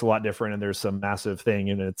landscape looks a lot different and there's some massive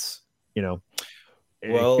thing and it's, you know,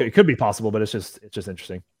 it could be possible, but it's just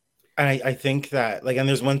interesting. And I think that like, and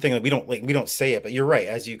there's one thing that we don't say it, but you're right.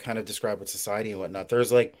 As you kind of describe with society and whatnot,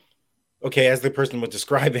 there's like, okay, as the person was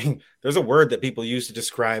describing, there's a word that people use to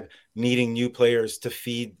describe needing new players to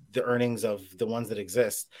feed the earnings of the ones that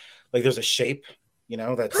exist. Like there's a shape, you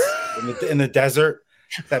know, that's in the desert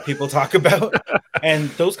that people talk about, and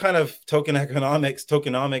those kind of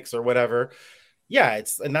tokenomics or whatever. Yeah,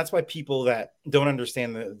 and that's why people that don't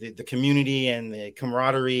understand the community and the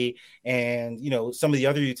camaraderie and, you know, some of the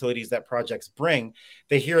other utilities that projects bring,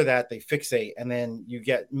 they hear that, they fixate, and then you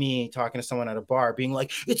get me talking to someone at a bar being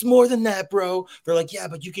like, it's more than that, bro. They're like, yeah,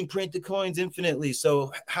 but you can print the coins infinitely,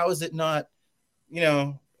 so how is it not, you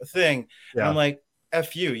know, a thing? Yeah. And I'm like,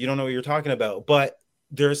 F you don't know what you're talking about. But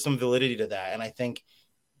there's some validity to that, and I think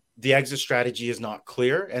the exit strategy is not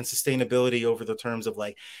clear, and sustainability over the terms of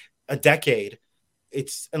like a decade,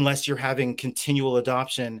 it's unless you're having continual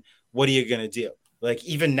adoption, what are you going to do? Like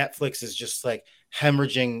even Netflix is just like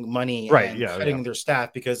hemorrhaging money and cutting their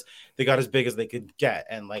staff because they got as big as they could get.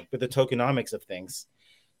 And like with the tokenomics of things,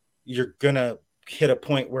 you're going to hit a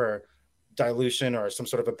point where dilution or some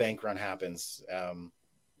sort of a bank run happens.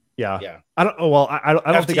 Yeah. I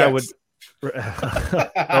don't think I would.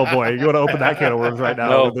 Oh boy, you want to open that can of worms right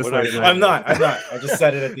now? No, I'm not. I just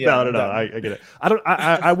said it at the end. No. I get it.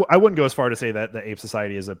 I wouldn't go as far to say that the Ape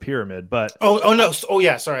Society is a pyramid, but no. Oh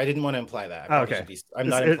yeah, sorry, I didn't want to imply that. Okay, I'm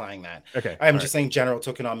not implying that. Okay, I'm just saying general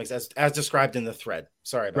tokenomics as described in the thread.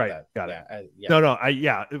 Sorry about that. Got it.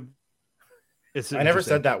 Yeah. I never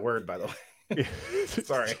said that word, by the way.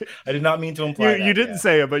 Sorry, I did not mean to imply that. You didn't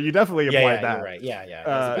say it, but you definitely implied that. You're right.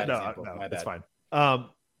 Yeah. No, it's fine.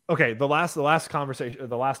 Okay, the last conversation,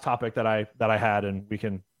 the last topic that I had, and we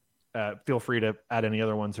can feel free to add any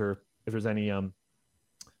other ones, or if there's any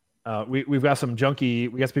we've got some junkie,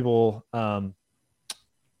 we got some people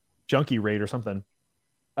junkie rate or something.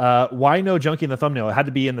 Why no junkie in the thumbnail? It had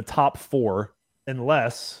to be in the top 4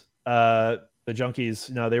 unless the junkies,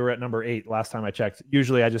 no, they were at number 8 last time I checked.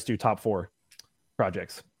 Usually I just do top 4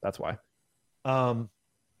 projects. That's why.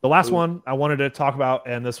 The last one I wanted to talk about,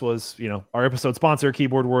 and this was, you know, our episode sponsor,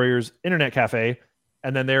 Keyboard Warriors Internet Cafe.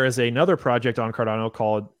 And then there is another project on Cardano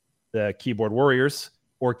called the Keyboard Warriors,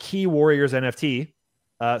 or Key Warriors NFT.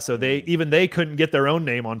 So they couldn't get their own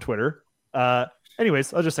name on Twitter.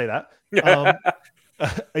 Anyways, I'll just say that.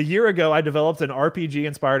 A year ago, I developed an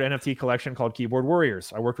RPG-inspired NFT collection called Keyboard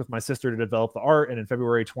Warriors. I worked with my sister to develop the art, and in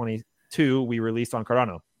February 22, we released on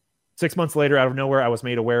Cardano. 6 months later, out of nowhere, I was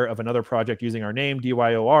made aware of another project using our name,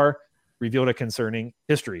 DYOR, revealed a concerning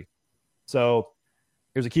history. So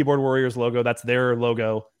here's a Keyboard Warriors logo. That's their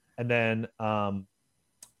logo. And then on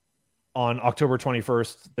October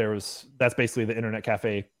 21st, that's basically the internet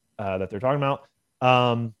cafe that they're talking about.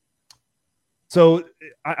 So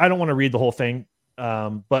I don't want to read the whole thing,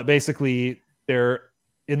 but basically they're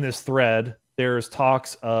in this thread. There's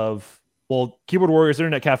talks of, well, Keyboard Warriors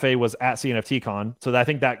Internet Cafe was at CNFT Con, so I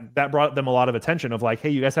think that brought them a lot of attention of like, hey,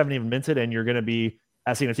 you guys haven't even minted, and you're going to be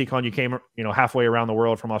at CNFT Con. You came, you know, halfway around the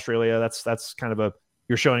world from Australia. That's kind of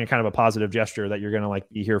you're showing a kind of a positive gesture that you're going to like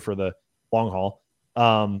be here for the long haul.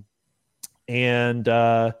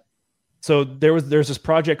 So there's this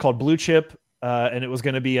project called Blue Chip, and it was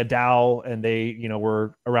going to be a DAO, and they, you know,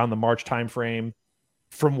 were around the March timeframe.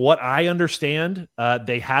 From what I understand,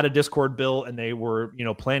 they had a Discord bill and they were, you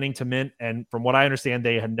know, planning to mint. And from what I understand,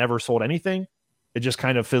 they had never sold anything. It just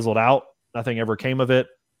kind of fizzled out. Nothing ever came of it.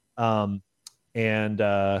 So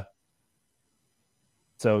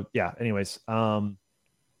yeah, anyways. And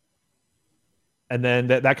then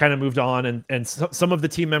that kind of moved on. And some of the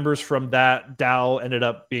team members from that DAO ended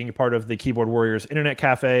up being a part of the Keyboard Warriors Internet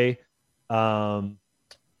Cafe. I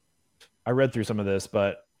read through some of this,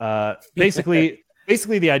 but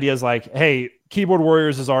basically the idea is like, hey, Keyboard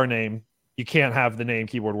Warriors is our name. You can't have the name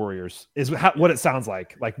Keyboard Warriors is what it sounds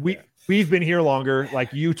like. Like we've been here longer.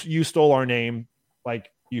 Like you stole our name. Like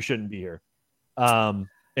you shouldn't be here. And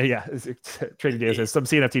Yeah, trading data says some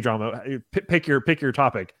CNFT drama. Pick your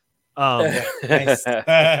topic. Nice.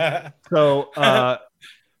 So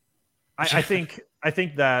I think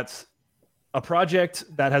that a project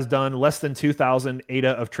that has done less than 2,000 ADA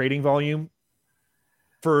of trading volume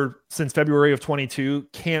since February of 22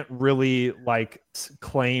 can't really like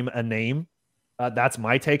claim a name. That's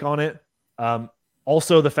my take on it.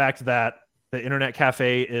 Also, the fact that the Internet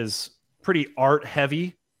Cafe is pretty art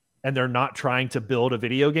heavy, and they're not trying to build a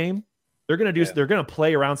video game. They're gonna they're gonna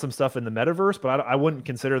play around some stuff in the metaverse, but I wouldn't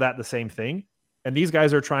consider that the same thing. And these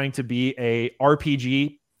guys are trying to be a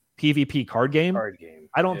RPG PvP card game.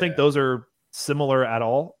 I don't think those are similar at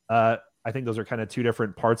all. I think those are kind of two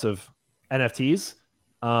different parts of NFTs.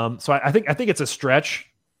 So I think it's a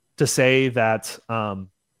stretch to say that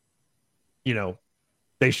you know,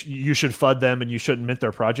 you should FUD them and you shouldn't mint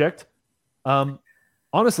their project.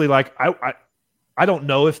 Honestly, like I don't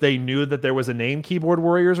know if they knew that there was a name Keyboard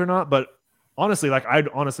Warriors or not, but honestly, like I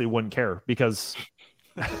honestly wouldn't care because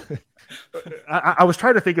I was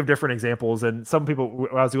trying to think of different examples, and some people,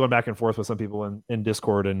 I was going back and forth with some people in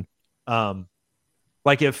Discord, and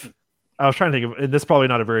like if I was trying to think of, and this is probably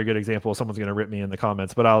not a very good example, someone's going to rip me in the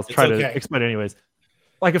comments, but I'll try to explain it anyways.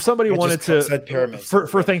 Like if somebody wanted to,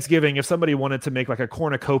 for Thanksgiving, if somebody wanted to make like a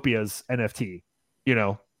cornucopias NFT, you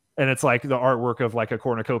know, and it's like the artwork of like a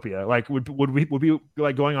cornucopia, like would we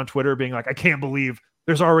like going on Twitter being like, I can't believe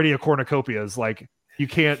there's already a cornucopias, like you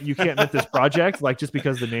can't mint this project like just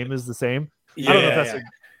because the name is the same. Yeah, I don't know if that's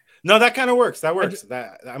no, that kind of works. That works.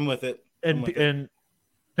 I'm with it. And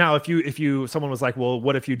now if someone was like, well,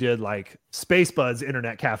 what if you did like Space Buds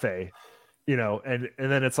Internet Cafe, you know, and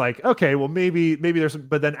then it's like, okay, well maybe there's,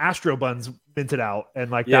 but then Astro Buns minted out, and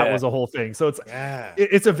like that was a whole thing. So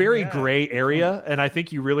it's a very gray area, and I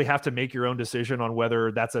think you really have to make your own decision on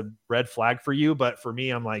whether that's a red flag for you. But for me,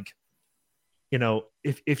 I'm like, you know,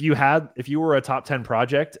 if you were a top 10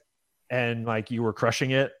 project and like you were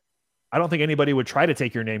crushing it, I don't think anybody would try to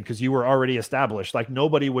take your name because you were already established. Like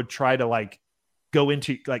nobody would try to like come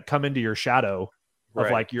into your shadow of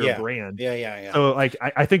like your brand. Yeah. So like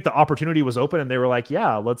I think the opportunity was open, and they were like,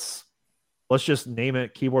 yeah, let's just name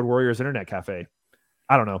it Keyboard Warriors Internet Cafe.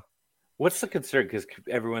 I don't know. What's the concern? Because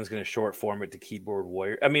everyone's going to short form it to Keyboard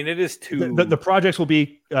Warrior. I mean, it is too. The projects will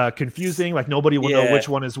be confusing. Like nobody will know which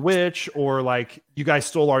one is which, or like you guys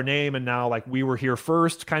stole our name and now like we were here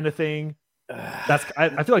first, kind of thing.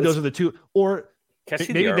 I feel like those are the two. Or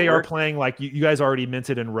maybe they are playing like you guys already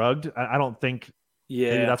minted and rugged. I don't think.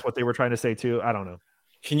 Yeah, maybe that's what they were trying to say too. I don't know.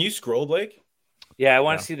 Can you scroll, Blake? Yeah, I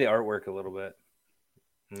want to see the artwork a little bit.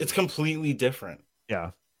 It's completely different.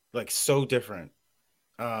 Yeah, like so different.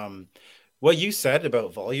 What you said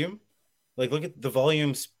about volume, like look at the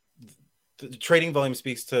volumes. The trading volume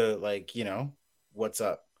speaks to like, you know, what's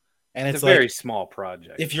up, and it's a like, very small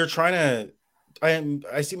project. If you're trying to,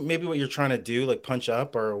 I see maybe what you're trying to do, like punch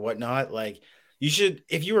up or whatnot. Like you should,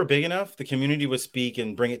 if you were big enough, the community would speak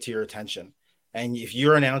and bring it to your attention. And if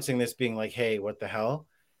you're announcing this, being like, hey, what the hell?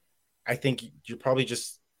 I think you probably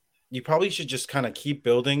should just kind of keep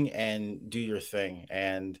building and do your thing.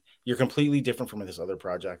 And you're completely different from this other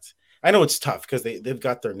project. I know it's tough because they've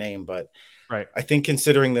got their name, but I think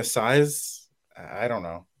considering the size, I don't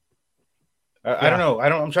know. I don't know.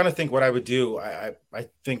 I'm trying to think what I would do. I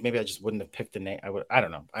think maybe I just wouldn't have picked the name. I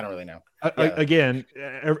don't know. I don't really know. Again,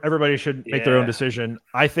 everybody should make their own decision.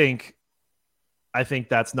 I think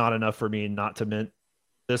that's not enough for me not to mint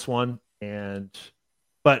this one.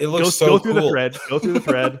 But it looks go so through cool. the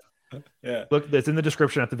thread. Yeah. Look, it's in the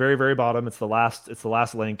description at the very, very bottom. It's the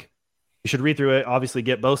last link. You should read through it. Obviously,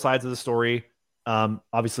 get both sides of the story.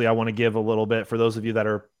 Obviously, I want to give a little bit for those of you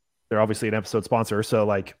they're obviously an episode sponsor. So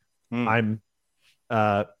like I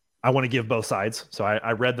want to give both sides. So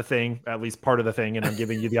I read the thing, at least part of the thing, and I'm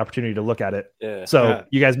giving you the opportunity to look at it.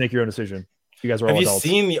 You guys make your own decision. You guys are all adults.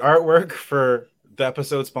 Have you seen the artwork for the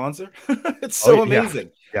episode sponsor? It's so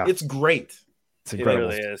amazing. Yeah. It's great. It's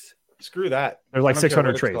incredible. It really is. Screw that. There's like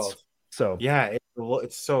 600 traits. So yeah,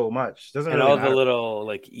 it's so much. Doesn't and really all matter. The little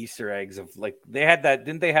like Easter eggs of like they had that.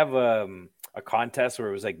 Didn't they have a contest where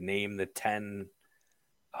it was like name the 10?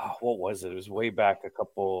 Oh, what was it? It was way back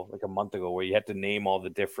a month ago where you had to name all the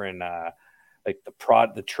different like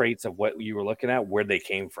the traits of what you were looking at, where they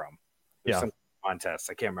came from. There's some contest.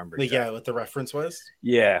 I can't remember. Like, what the reference was.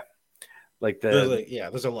 Yeah.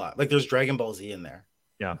 There's a lot. Like there's Dragon Ball Z in there.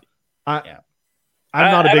 Yeah. I'm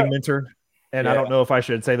not a big minter, and I don't know if I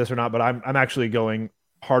should say this or not, but I'm actually going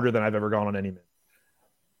harder than I've ever gone on any mint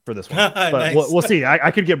for this one. But nice. we'll see. I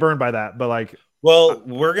could get burned by that, but like, well,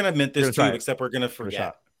 we're gonna mint this too, except we're gonna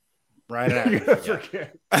forget. Right?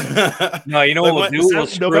 No, you know what we'll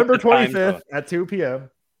do? November 25th at 2 p.m.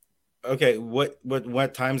 Okay,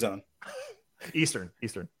 what time zone? Eastern.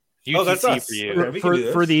 Oh, that's UTC us. for you. Okay, we can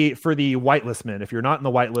do For this. the whitelistment. If you're not in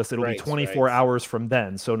the whitelist, it'll be 24 hours from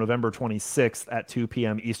then. So November 26th at 2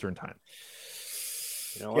 p.m. Eastern time.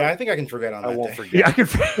 You know what? Yeah, I think I can forget on that. I won't day. forget. Yeah, I can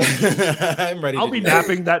forget. I'm ready. I'll be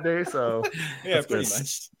napping that day, so yeah, pretty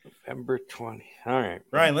much. November 20. All right,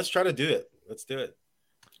 Ryan, let's try to do it. Let's do it.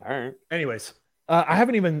 All right. Anyways, I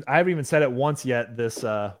haven't even said it once yet. This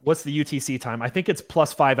what's the UTC time? I think it's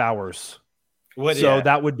plus 5 hours.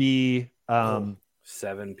 That would be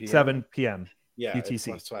 7 p.m. 7 p.m. Yeah, UTC.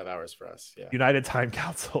 Plus 5 hours for us. Yeah. United Time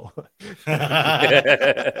Council. That's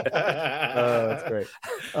great.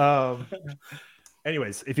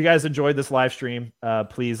 Anyways, if you guys enjoyed this live stream,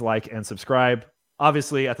 please like and subscribe.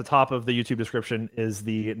 Obviously, at the top of the YouTube description is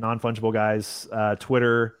the Non-Fungible Guys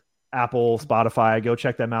Twitter, Apple, Spotify. Go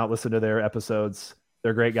check them out. Listen to their episodes.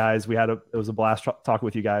 They're great guys. It was a blast talking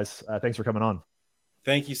with you guys. Thanks for coming on.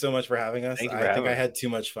 Thank you so much for having us. I think I had too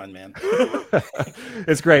much fun, man.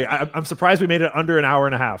 It's great. I'm surprised we made it under an hour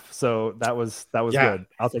and a half. So that was good.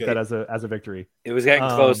 I'll take that as a victory. It was getting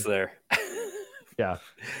close there. Yeah.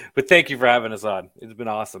 But thank you for having us on. It's been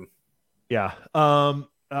awesome. Yeah.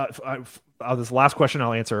 This last question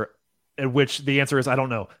I'll answer, in which the answer is I don't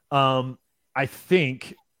know. I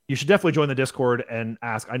think you should definitely join the Discord and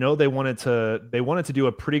ask. I know they wanted to do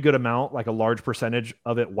a pretty good amount, like a large percentage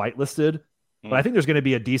of it whitelisted. But I think there's going to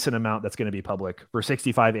be a decent amount that's going to be public for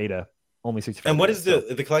 65 ADA, only 65. And what is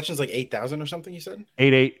the collection's like 8,000 or something? You said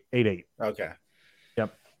 8888. Okay.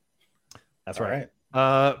 Yep. That's right.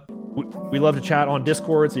 We love to chat on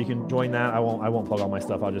Discord, so you can join that. I won't plug all my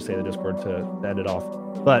stuff. I'll just say the Discord to end it off.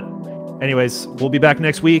 But anyways, we'll be back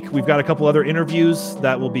next week. We've got a couple other interviews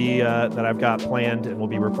that will be that I've got planned, and we'll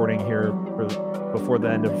be recording here before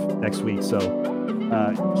the end of next week. So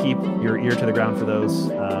keep your ear to the ground for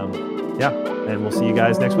those. Yeah, and we'll see you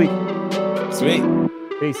guys next week. Sweet.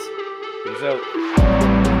 Peace. Peace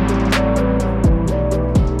out.